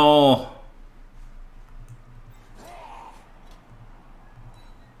Fart, no!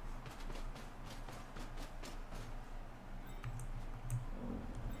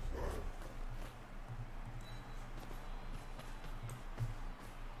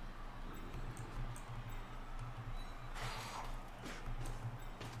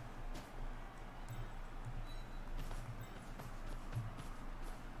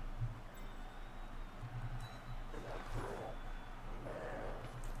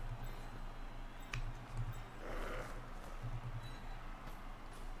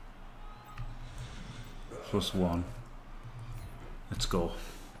 +1. Let's go.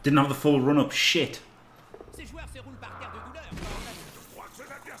 Didn't have the full run up. Shit.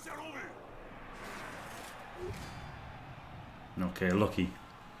 Okay, lucky.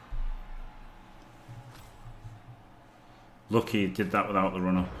 Lucky it did that without the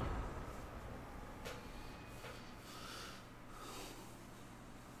run up.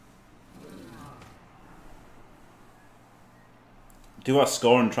 Do I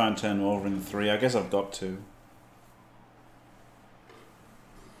score and try and turn them over in 3? I guess I've got to.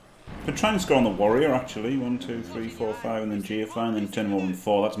 Could try and score on the warrior actually. 1, 2, 3, 4, 5, and then GFI, and then turn them over in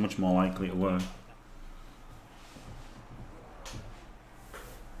 4. That's much more likely to work.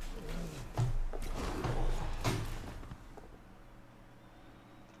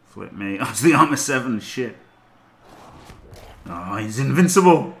 Flip me. Oh, it's the armor 7. Shit. Oh, he's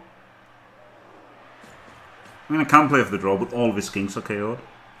invincible. I mean, I can play for the draw, but all of his skinks are KO'd.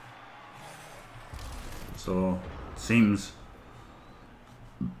 So, it seems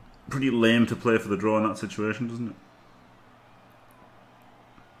pretty lame to play for the draw in that situation, doesn't it?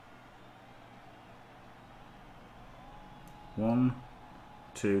 One,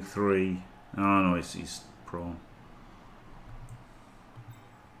 2, 3. Oh no, he's prone.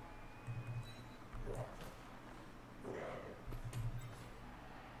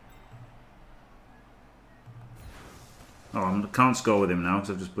 Oh, I can't score with him now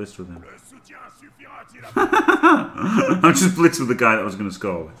because I've just blitzed with him. I've just blitzed with the guy that I was going to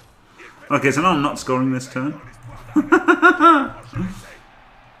score with. Okay, so now I'm not scoring this turn.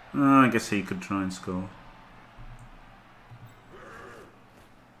 I guess he could try and score.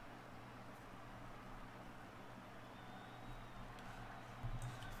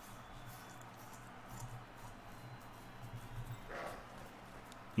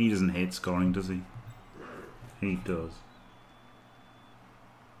 He doesn't hate scoring, does he? He does.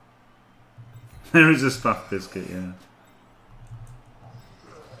 There is a Spaff biscuit, yeah.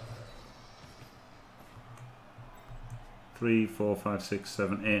 Three, 4, 5, 6,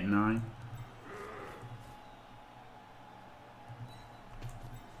 7, 8, 9.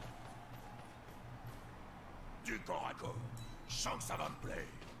 Du corps à corps. Je sens que ça va me plaire.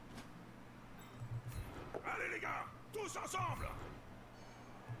 Allez les gars, tous ensemble.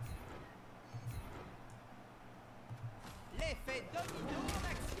 L'effet domino en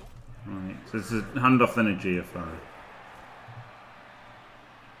action. Right, so it's a handoff then a GFI.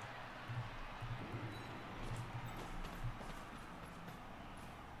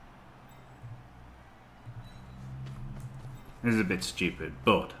 This is a bit stupid,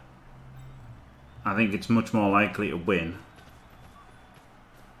 but I think it's much more likely to win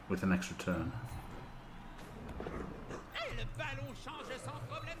with an extra turn. Et le ballon change sans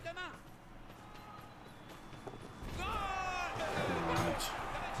problème de main. Right.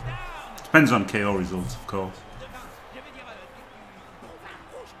 Depends on KO results, of course.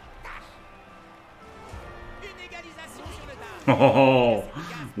 Oh,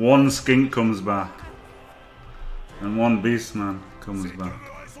 one skink comes back. And one beastman comes back.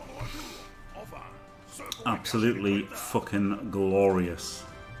 Absolutely fucking glorious.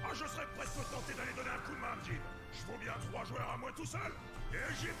 Je serais presque tenté d'aller donner un coup de main, Jim. Je vaux bien 3 joueurs à moi tout seul, et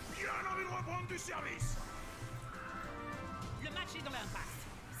j'ai bien envie de reprendre du service. Le match est dans l'impasse.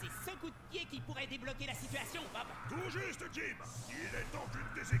 C'est ce coup de pied qui pourrait débloquer la situation, Bob. Tout juste, Jim. Il est temps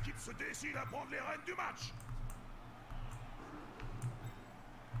qu'une des équipes se décide à prendre les rênes du match.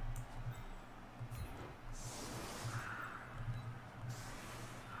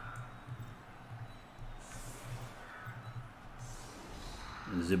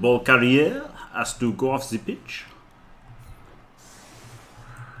 The ball carrier has to go off the pitch.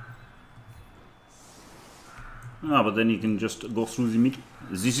 Ah, but then he can just go through the middle.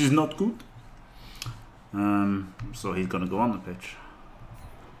 This is not good. So he's gonna go on the pitch.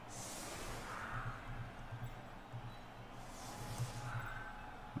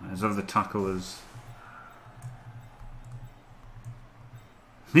 As of the tacklers.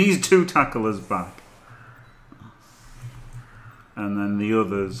 These two tacklers back. And then the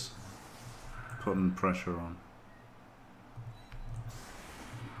others putting pressure on.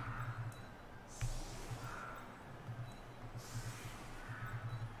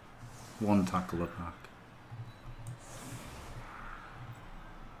 One tackler back.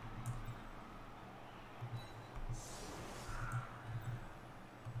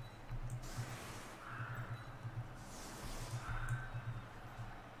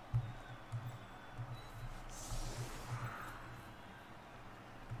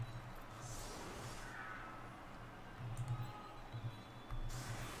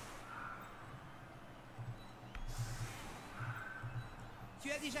 Tu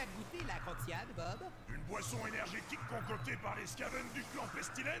as déjà goûté la crotillade, Bob? Une boisson énergétique concoctée par les Skaven du clan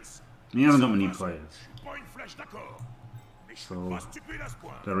Pestilence. He hasn't got many players, Je suis pas une flèche d'accord, mais je suis so pas stupide à ce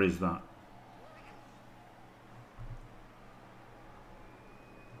point. there is that.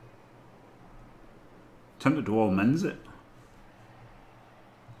 Tempted to all men's it.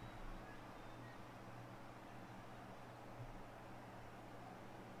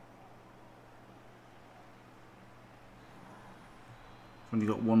 Only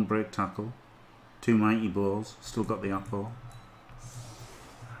got one break tackle, 2 mighty blows, still got the apple.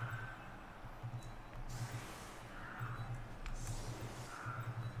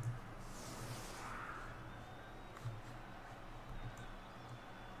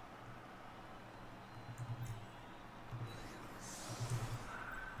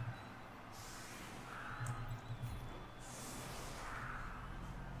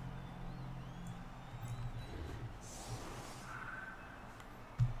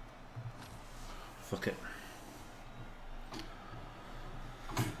 Fuck it.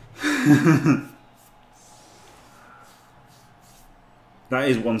 That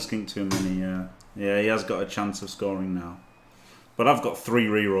is one skink too many, yeah. Yeah, he has got a chance of scoring now. But I've got 3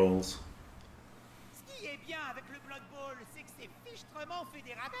 rerolls. Ce qui est bien avec le Blood Bowl, c'est que c'est fichtrement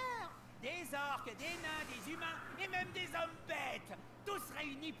fédérateur. Des orques, des nains, des humains et même des hommes bêtes. Tous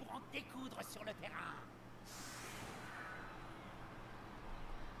réunis pour en découdre sur le terrain.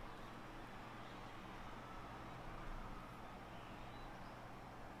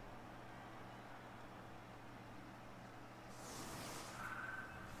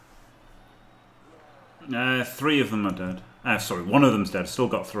 Three of them are dead. Sorry, one of them's dead. Still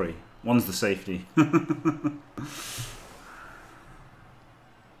got 3. One's the safety.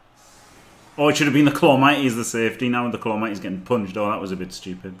 Oh, it should have been the Claw Mighty as the safety. Now the Claw Mighty's getting punched. Oh, that was a bit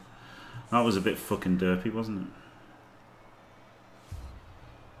stupid. That was a bit fucking derpy, wasn't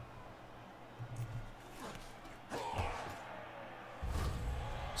it?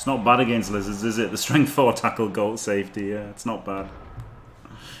 It's not bad against lizards, is it? The strength 4 tackle goat safety, yeah, it's not bad.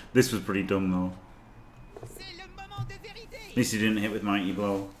 This was pretty dumb though. At least he didn't hit with mighty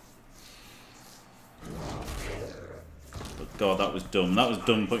blow. But God, that was dumb. That was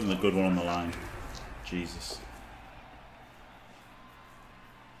dumb putting the good one on the line. Jesus.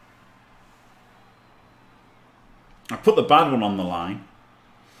 I put the bad one on the line.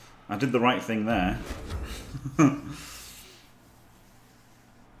 I did the right thing there.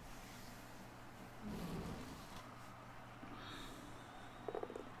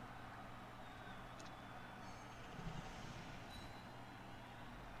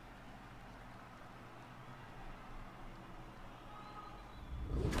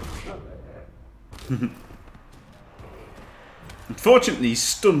 Unfortunately, he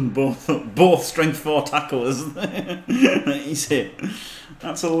stunned both strength 4 tacklers that he's hit.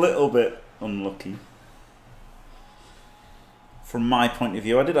 That's a little bit unlucky. From my point of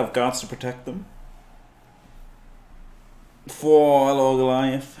view, I did have guards to protect them. Hello,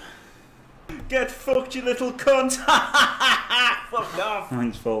 Goliath. Get fucked, you little cunt! Fuck off!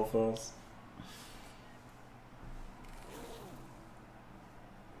 Thanks, Full Force.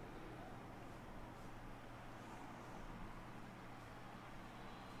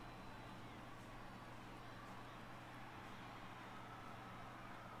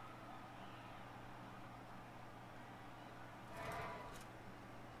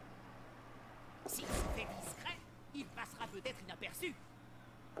 S'il se fait discret, il passera peut-être inaperçu.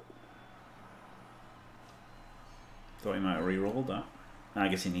 Thought he might have re-rolled that. I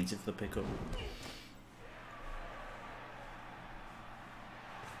guess he needs it for the pickup.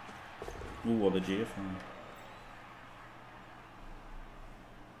 Ooh, what a geofile.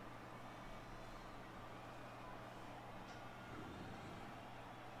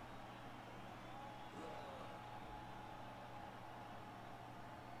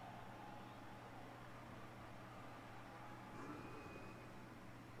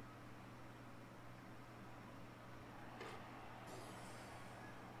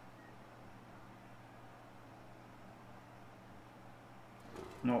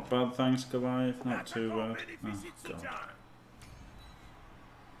 Not bad, thanks, Goliath. Not too bad. Oh, God.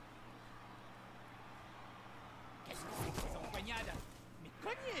 Qu'est-ce que c'est que ces empoignades? Mais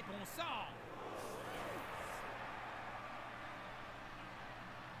cognez, bon sang!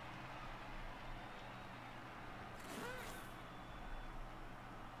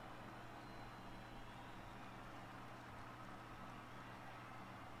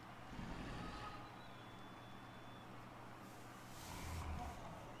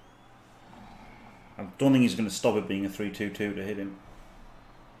 I don't think he's going to stop it being a 3-2-2 to hit him.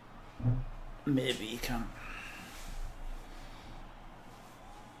 Maybe he can.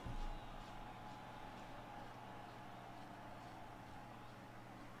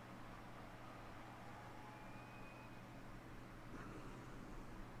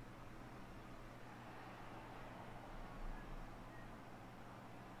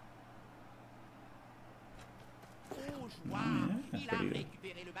 Oh, joie! Il a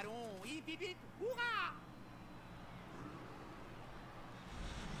récupéré le ballon! Hip hip hip! Hurrah!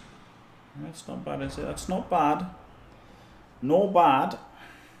 That's not bad, is it? That's not bad. No bad.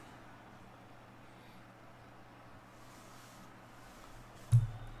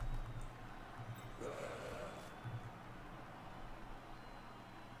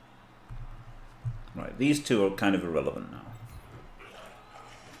 Right, these two are kind of irrelevant now.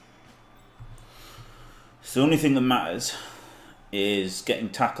 So the only thing that matters is getting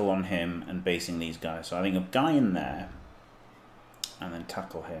tackle on him and basing these guys. So I think a guy in there and then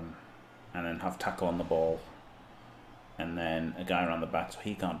tackle him and then have tackle on the ball and then a guy around the back so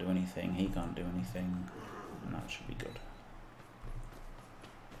he can't do anything, he can't do anything, and that should be good.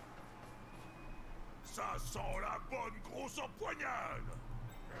 Ça sent la bonne grosse empoignade.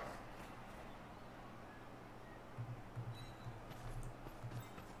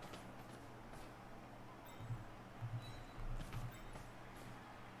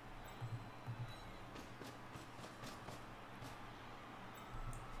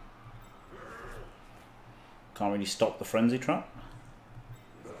 Can't really stop the frenzy trap.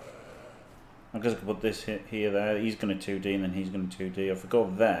 I guess I could put this here, there. He's going to 2D and then he's going to 2D. If I go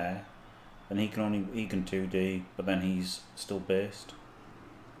there, then he can 2D, but then he's still based.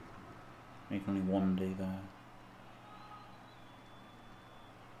 He can only 1D there.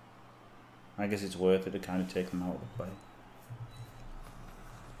 I guess it's worth it to kind of take them out of the play.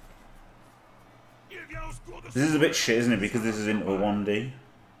 This is a bit shit, isn't it? Because this is into a 1D.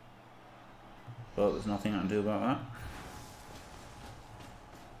 But there's nothing I can do about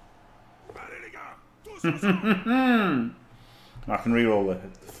that. I can re-roll the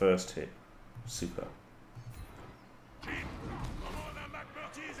first hit. Super.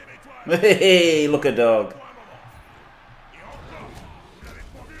 Hey, look a dog.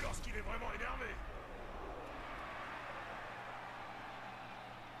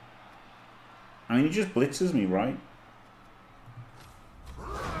 I mean, he just blitzes me, right?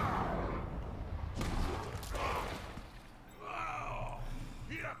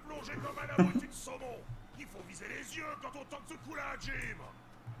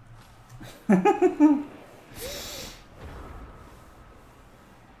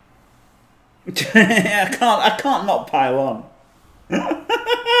 I can't not pile on.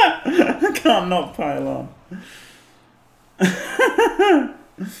 I can't not pile on.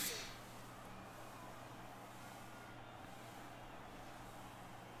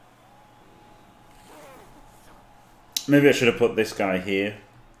 Maybe I should have put this guy here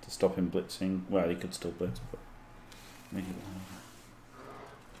to stop him blitzing. Well, he could still blitz, but maybe.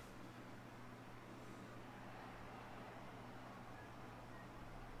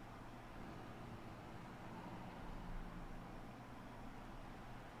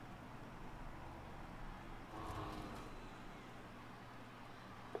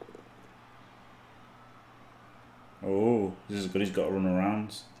 This is good. He's got to run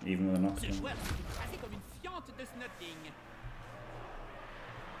around, even with a knockdown. Ce joueur s'est écrasé comme une fiente de snotting.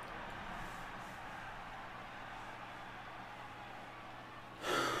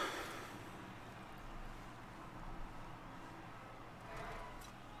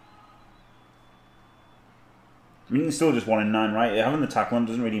 I mean, he's still just 1 in 9, right? Having the tackle on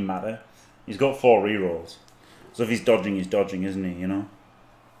doesn't really matter. He's got 4 rerolls. So if he's dodging, isn't he, you know?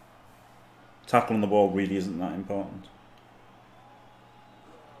 Tackle on the ball really isn't that important.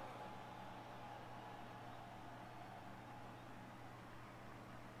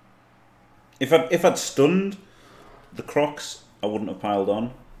 If I'd stunned the Crocs, I wouldn't have piled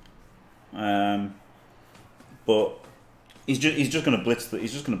on. But he's just going to blitz.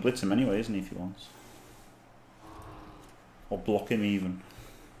 He's just going to blitz him anyway, isn't he? If he wants, or block him even.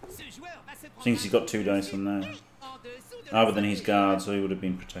 Since he's got 2 dice on there. Other than his guard, so he would have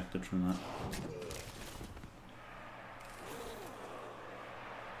been protected from that.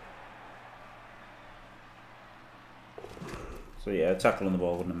 So yeah, tackle on the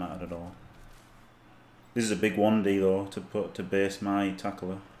ball wouldn't have mattered at all. This is a big 1D though to base my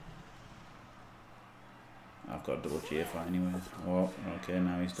tackler. I've got a double GFI anyway. Oh, okay,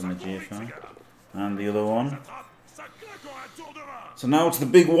 now he's done the GFI. And the other one. So now it's the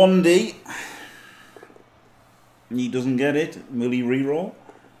big 1D. He doesn't get it. Will he reroll?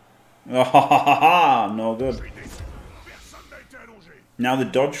 Oh, ha, ha, ha, ha. No good. Now the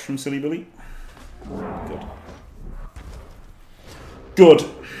dodge from Silly Billy. Good. Good.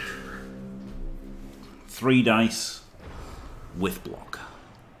 3 dice with block.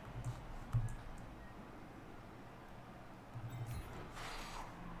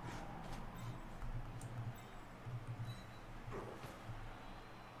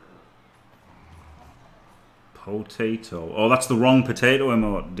 Potato. Oh, that's the wrong potato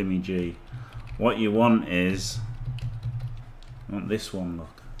emote, Dimmy G. What you want is... You want this one,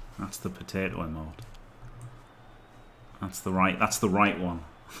 look. That's the potato emote. That's the right one.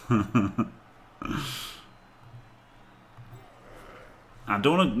 I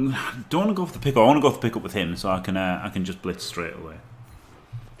don't want to go for the pickup. I want to go for the pickup with him, so I can just blitz straight away.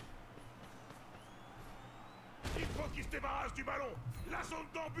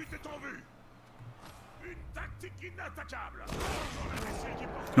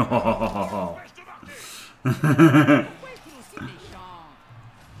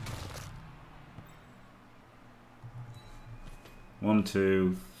 One,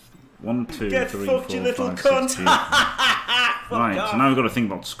 two, Get 3, fucked, 4, you little 5, cunt. 6, 2. Right, so now we've got to think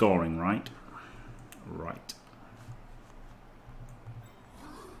about scoring, right? Right.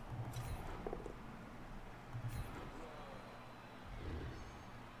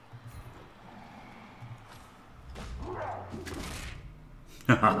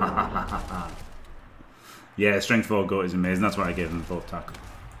 Yeah, strength 4 goat is amazing. That's why I gave him both tackle.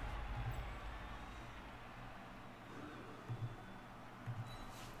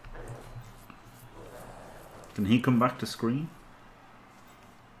 Can he come back to screen?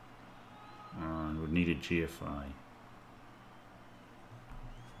 And would need a GFI.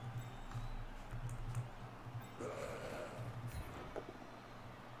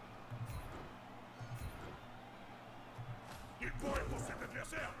 Il pourrait pour cet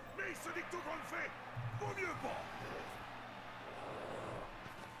adversaire, mais il se dit que tout compte fait. Vaut mieux pas.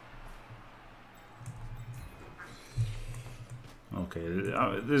 Okay,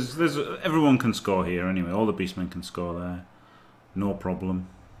 there's everyone can score here anyway. All the beastmen can score there, no problem.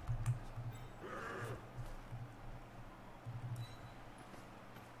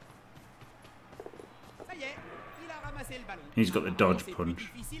 He's got the dodge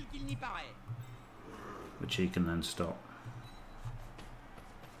punch, which he can then stop.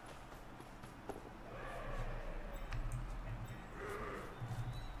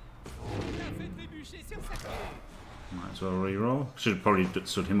 Might as well reroll. Should have probably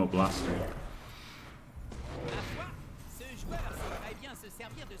stood him up last time.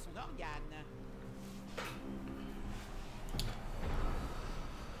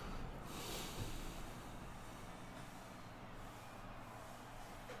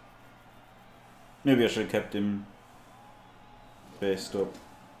 Maybe I should have kept him based up.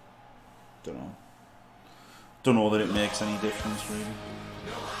 Don't know. Don't know that it makes any difference really.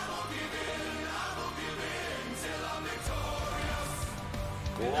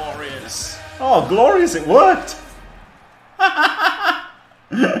 Glorious. Oh, glorious, it worked!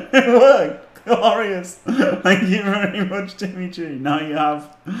 It worked! Glorious! Thank you very much, Timmy G. Now you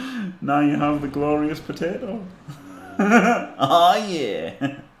have the glorious potato. Oh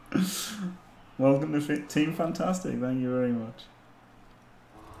yeah! Welcome to Team Fantastic, thank you very much.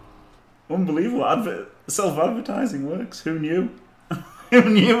 Unbelievable advert. Self-advertising works. Who knew? Who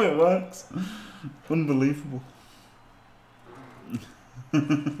knew it works? Unbelievable.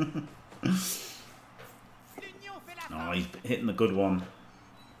 Oh, he's hitting the good one.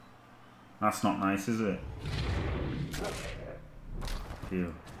 That's not nice, is it?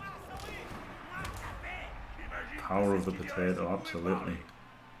 Phew. Power of the potato, absolutely.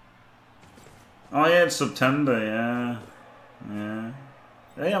 Oh yeah, it's September, yeah. Yeah.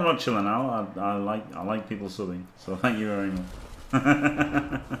 Hey, I'm not chilling out. I like people subbing, so thank you very much.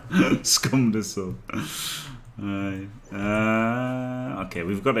 Scum to sub. Right. Okay,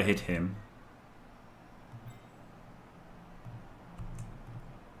 we've got to hit him.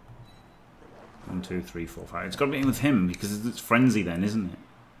 One, two, three, four, five. It's got to be with him because it's frenzy, then, isn't it?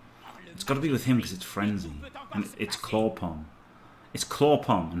 It's got to be with him because it's frenzy and it's claw palm. It's claw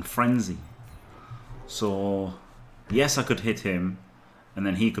palm and frenzy. So yes, I could hit him, and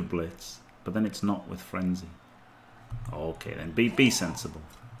then he could blitz, but then it's not with frenzy. Okay, then be sensible.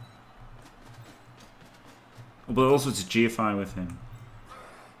 But also it's a GFI with him.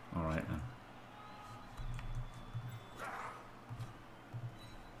 All right then.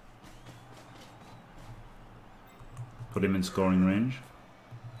 Put him in scoring range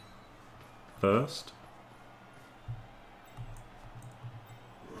first.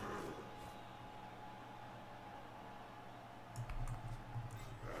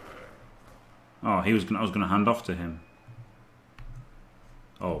 Oh, I was gonna hand off to him.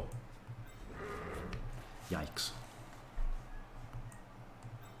 Oh. Yikes.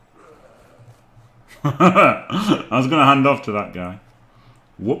 I was gonna hand off to that guy.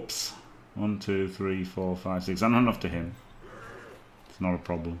 Whoops. 1, 2, 3, 4, 5, 6. I'm hand off to him. It's not a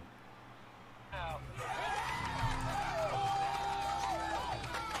problem.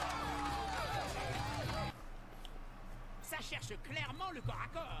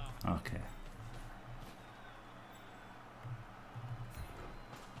 Okay.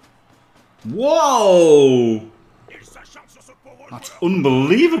 Whoa! That's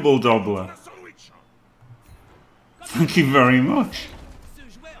unbelievable, Doubler. Thank you very much.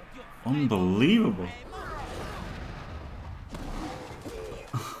 Unbelievable.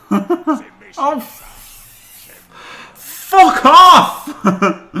 Oh, fuck off!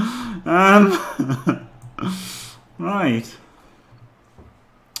 Right.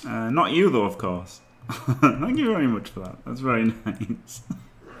 Not you, though, of course. Thank you very much for that. That's very nice.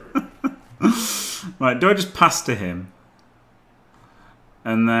 Right, do I just pass to him?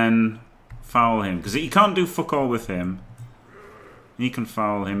 And then foul him? Because he can't do fuck all with him. He can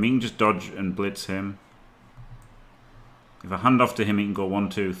foul him. He can just dodge and blitz him. If I hand off to him, he can go 1,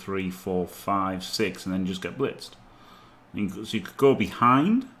 2, 3, 4, 5, 6, and then just get blitzed. So you could go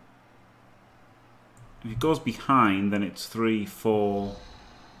behind. If he goes behind, then it's 3, 4,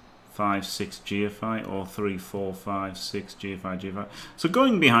 5, 6 GFI, or 3, 4, 5, 6 GFI, GFI. So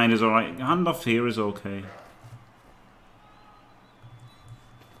going behind is alright. Hand off here is okay.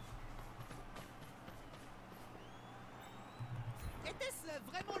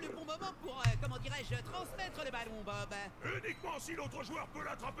 Uniquement si l'autre joueur peut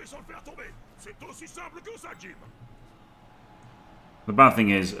l'attraper sans le faire tomber. C'est aussi simple que ça, Jim. The bad thing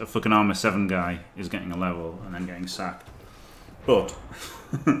is, a fucking Armor 7 guy is getting a level and then getting sacked. But...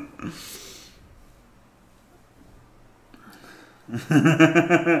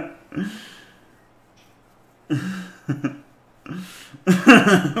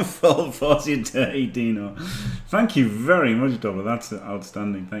 Full force, you dirty Dino. Thank you very much, Double. That's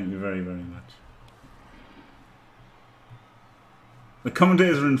outstanding. Thank you very, very much. The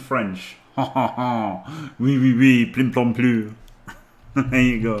commentators are in French. Ha ha ha. Oui, oui, oui. Plim plom plu. There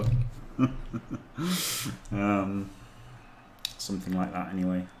you go. Something like that,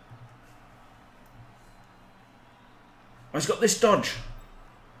 anyway. Oh, he's got this dodge.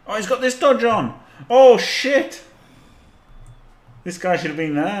 Oh, he's got this dodge on. Oh, shit. This guy should have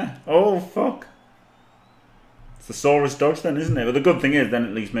been there. Oh, fuck. It's the Saurus dodge then, isn't it? But the good thing is, then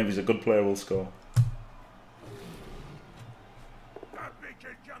at least maybe he's a good player will score.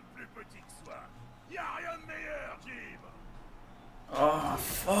 Oh,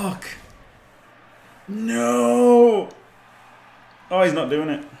 fuck. No. Oh, he's not doing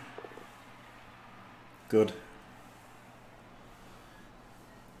it. Good.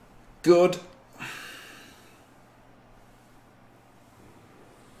 Good.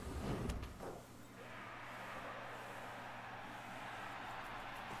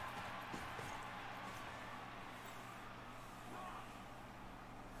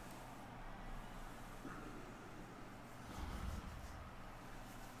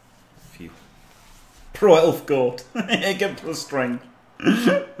 Pro elf goat. Get plus strength.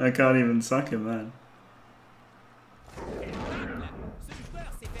 I can't even sack him then.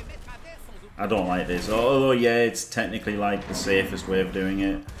 I don't like this. Although, yeah, it's technically like the safest way of doing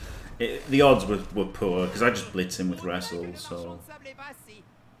it. The odds were poor because I just blitzed him with wrestle, so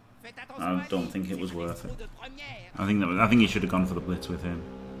I don't think it was worth it. I think he should have gone for the blitz with him.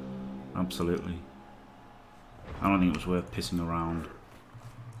 Absolutely. I don't think it was worth pissing around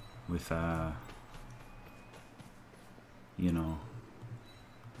with, you know,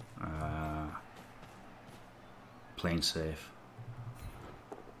 playing safe.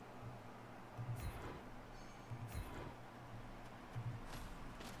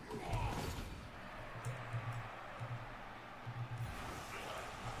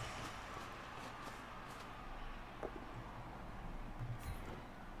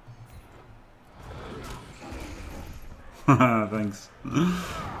 Thanks.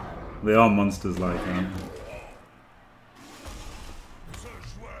 They are monsters like that.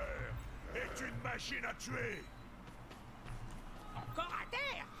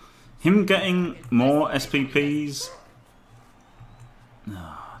 Him getting more SPPs? No,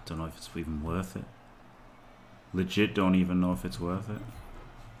 I don't know if it's even worth it. Legit don't even know if it's worth it.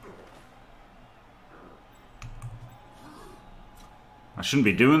 I shouldn't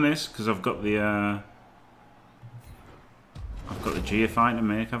be doing this because I've got the GFI to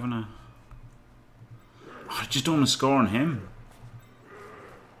make, haven't I? Oh, I just don't want to score on him.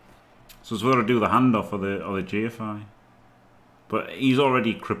 So it's whether I do the handoff or the GFI. But he's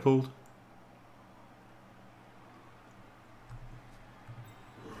already crippled.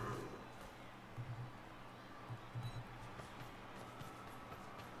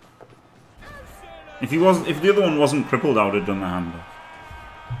 If the other one wasn't crippled, I would have done the handoff.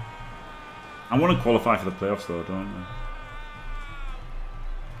 I want to qualify for the playoffs though, don't I?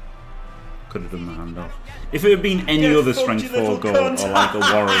 Could have done the handoff. If it had been any other strength 4 goal or like a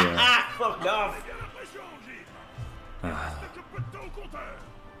warrior. Fuck off.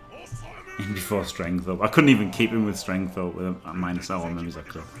 Before strength up. I couldn't even keep him with strength up with a minus L on them as I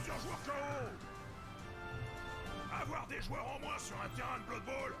could.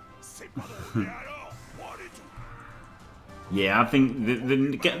 Yeah, I think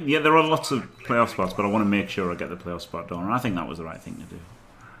there are lots of playoff spots, but I want to make sure I get the playoff spot done. And I think that was the right thing to do.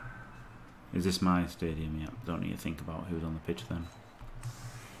 Is this my stadium? Yeah, don't need to think about who's on the pitch then.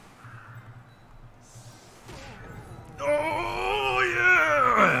 Oh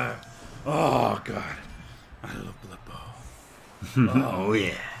yeah! Oh god, I love Blood Bowl. Oh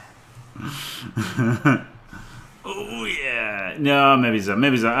yeah. Oh yeah. No, maybe so.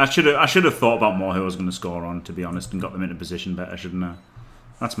 Maybe so. I should have thought about more who I was going to score on, to be honest, and got them into position better, shouldn't I?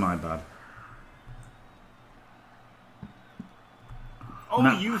 That's my bad. Oh,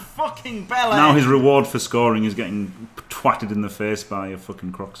 now, you fucking belly! Now his reward for scoring is getting twatted in the face by a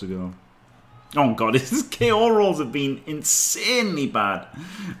fucking Croxigo. Oh god, his KO rolls have been insanely bad.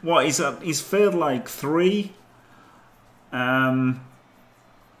 What, he's failed like 3, 7,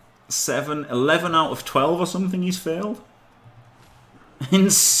 11 out of 12 or something he's failed?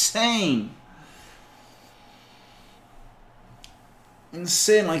 Insane!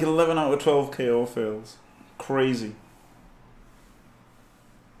 Insane, like 11 out of 12 KO fails. Crazy.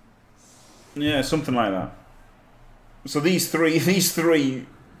 Yeah, something like that. So these three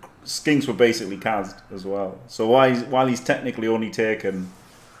skinks were basically Kaz'd as well. So while he's technically only taken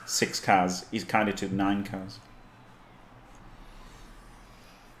 6 Kaz, he's kind of took 9 Kaz.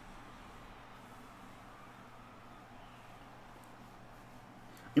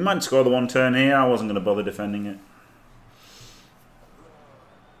 He might score the 1 turn here. I wasn't going to bother defending it.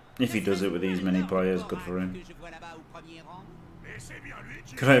 If he does it with these many players, good for him.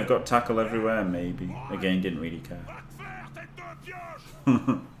 Could I have got tackle everywhere? Maybe. Again, didn't really care.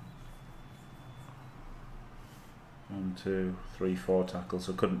 1, 2, 3, 4 tackles.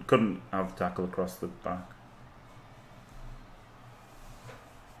 So couldn't have tackle across the back.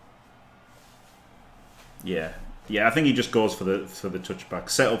 Yeah, I think he just goes for the touchback.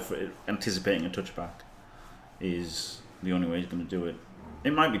 Set up for it, anticipating a touchback is the only way he's going to do it.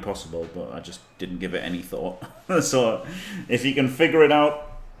 It might be possible, but I just didn't give it any thought. So if you can figure it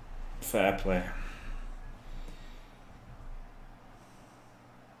out, fair play.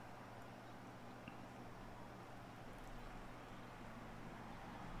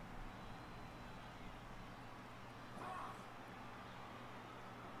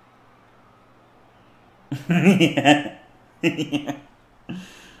 Yeah. Yeah.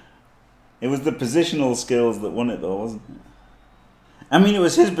 It was the positional skills that won it though, wasn't it? I mean, it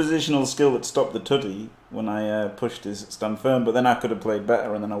was his positional skill that stopped the tutty when I pushed his stand firm, but then I could have played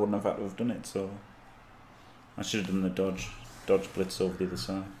better and then I wouldn't have had to have done it, so I should have done the dodge blitz over the other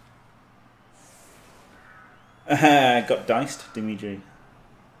side. Got diced, Dimmy G.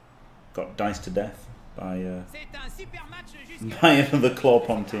 got diced to death by C'est un super match jusqu'à by another claw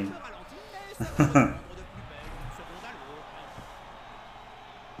pom team.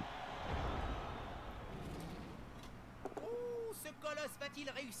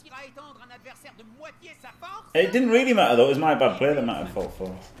 It didn't really matter though. It was my bad play that mattered. Fault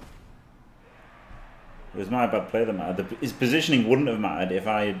for us. It was my bad play that mattered. His positioning wouldn't have mattered if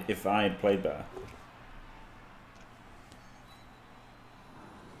I had played better.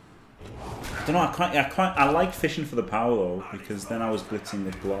 I don't know. I like fishing for the power though, because then I was blitzing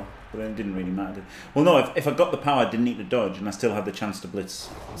with block, but then it didn't really matter. Well, no. If I got the power, I didn't need to dodge, and I still had the chance to blitz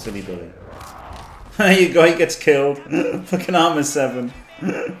Silly Billy. There you go. He gets killed. Fucking armor 7.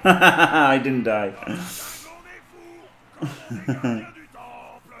 I didn't die.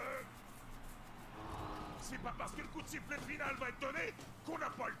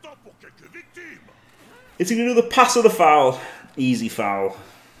 Is he going to do the pass or the foul? Easy foul.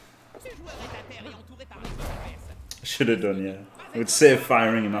 Should have done, yeah. I would save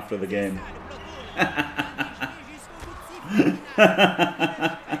firing him after the game.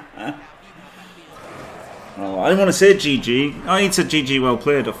 Oh, I didn't want to say GG. Oh, he'd said GG well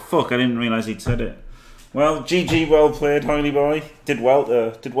played. Oh, fuck, I didn't realise he'd said it. Well, GG well played, Hoily Boy. Did well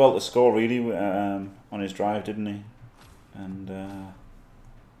to score, really, on his drive, didn't he? And,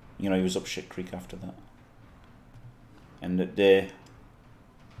 you know, he was up shit creek after that. End of day.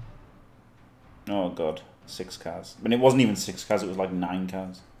 Oh, God. 6 cars. I mean, it wasn't even 6 cars, it was like 9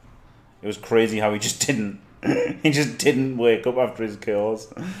 cars. It was crazy how he just didn't. He just didn't wake up after his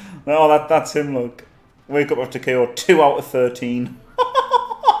KOs. Oh, that's him, look. Wake up after KO 2 out of 13.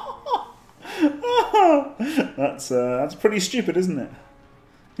 That's pretty stupid, isn't it?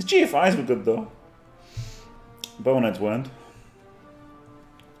 His GFIs were good though. Boneheads weren't.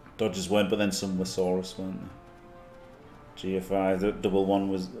 Dodges weren't, but then some were Saurus, weren't they? GFI, the double one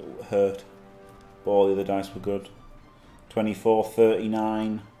was hurt. But all the other dice were good. 24,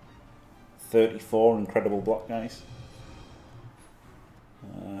 39, 34, incredible block dice.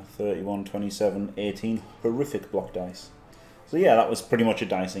 31, 27, 18, horrific block dice. So yeah, that was pretty much a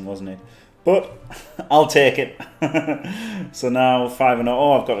dicing, wasn't it? But I'll take it. So now 5-0.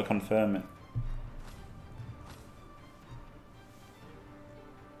 Oh, I've got to confirm it.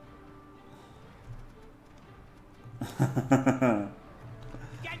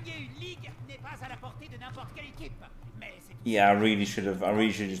 Yeah, I really should have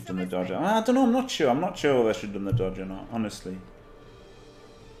just done the dodge. I don't know, I'm not sure whether I should have done the dodge or not, honestly.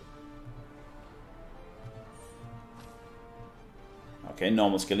 Okay,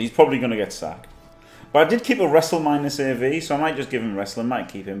 normal skill. He's probably going to get sacked. But I did keep a wrestle minus AV, so I might just give him wrestle. I might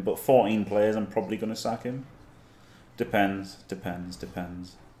keep him, but 14 players, I'm probably going to sack him. Depends.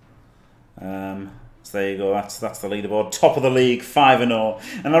 So there you go. That's the leaderboard. Top of the league, 5-0.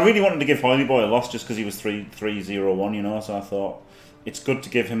 And I really wanted to give Hoily Boy a loss just because he was 3-0-1, you know. So I thought it's good to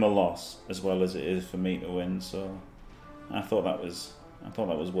give him a loss as well as it is for me to win. So I thought that was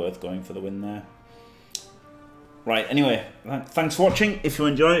worth going for the win there. Right, anyway, thanks for watching. If you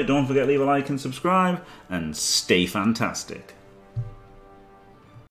enjoyed it, don't forget to leave a like and subscribe, and stay fantastic.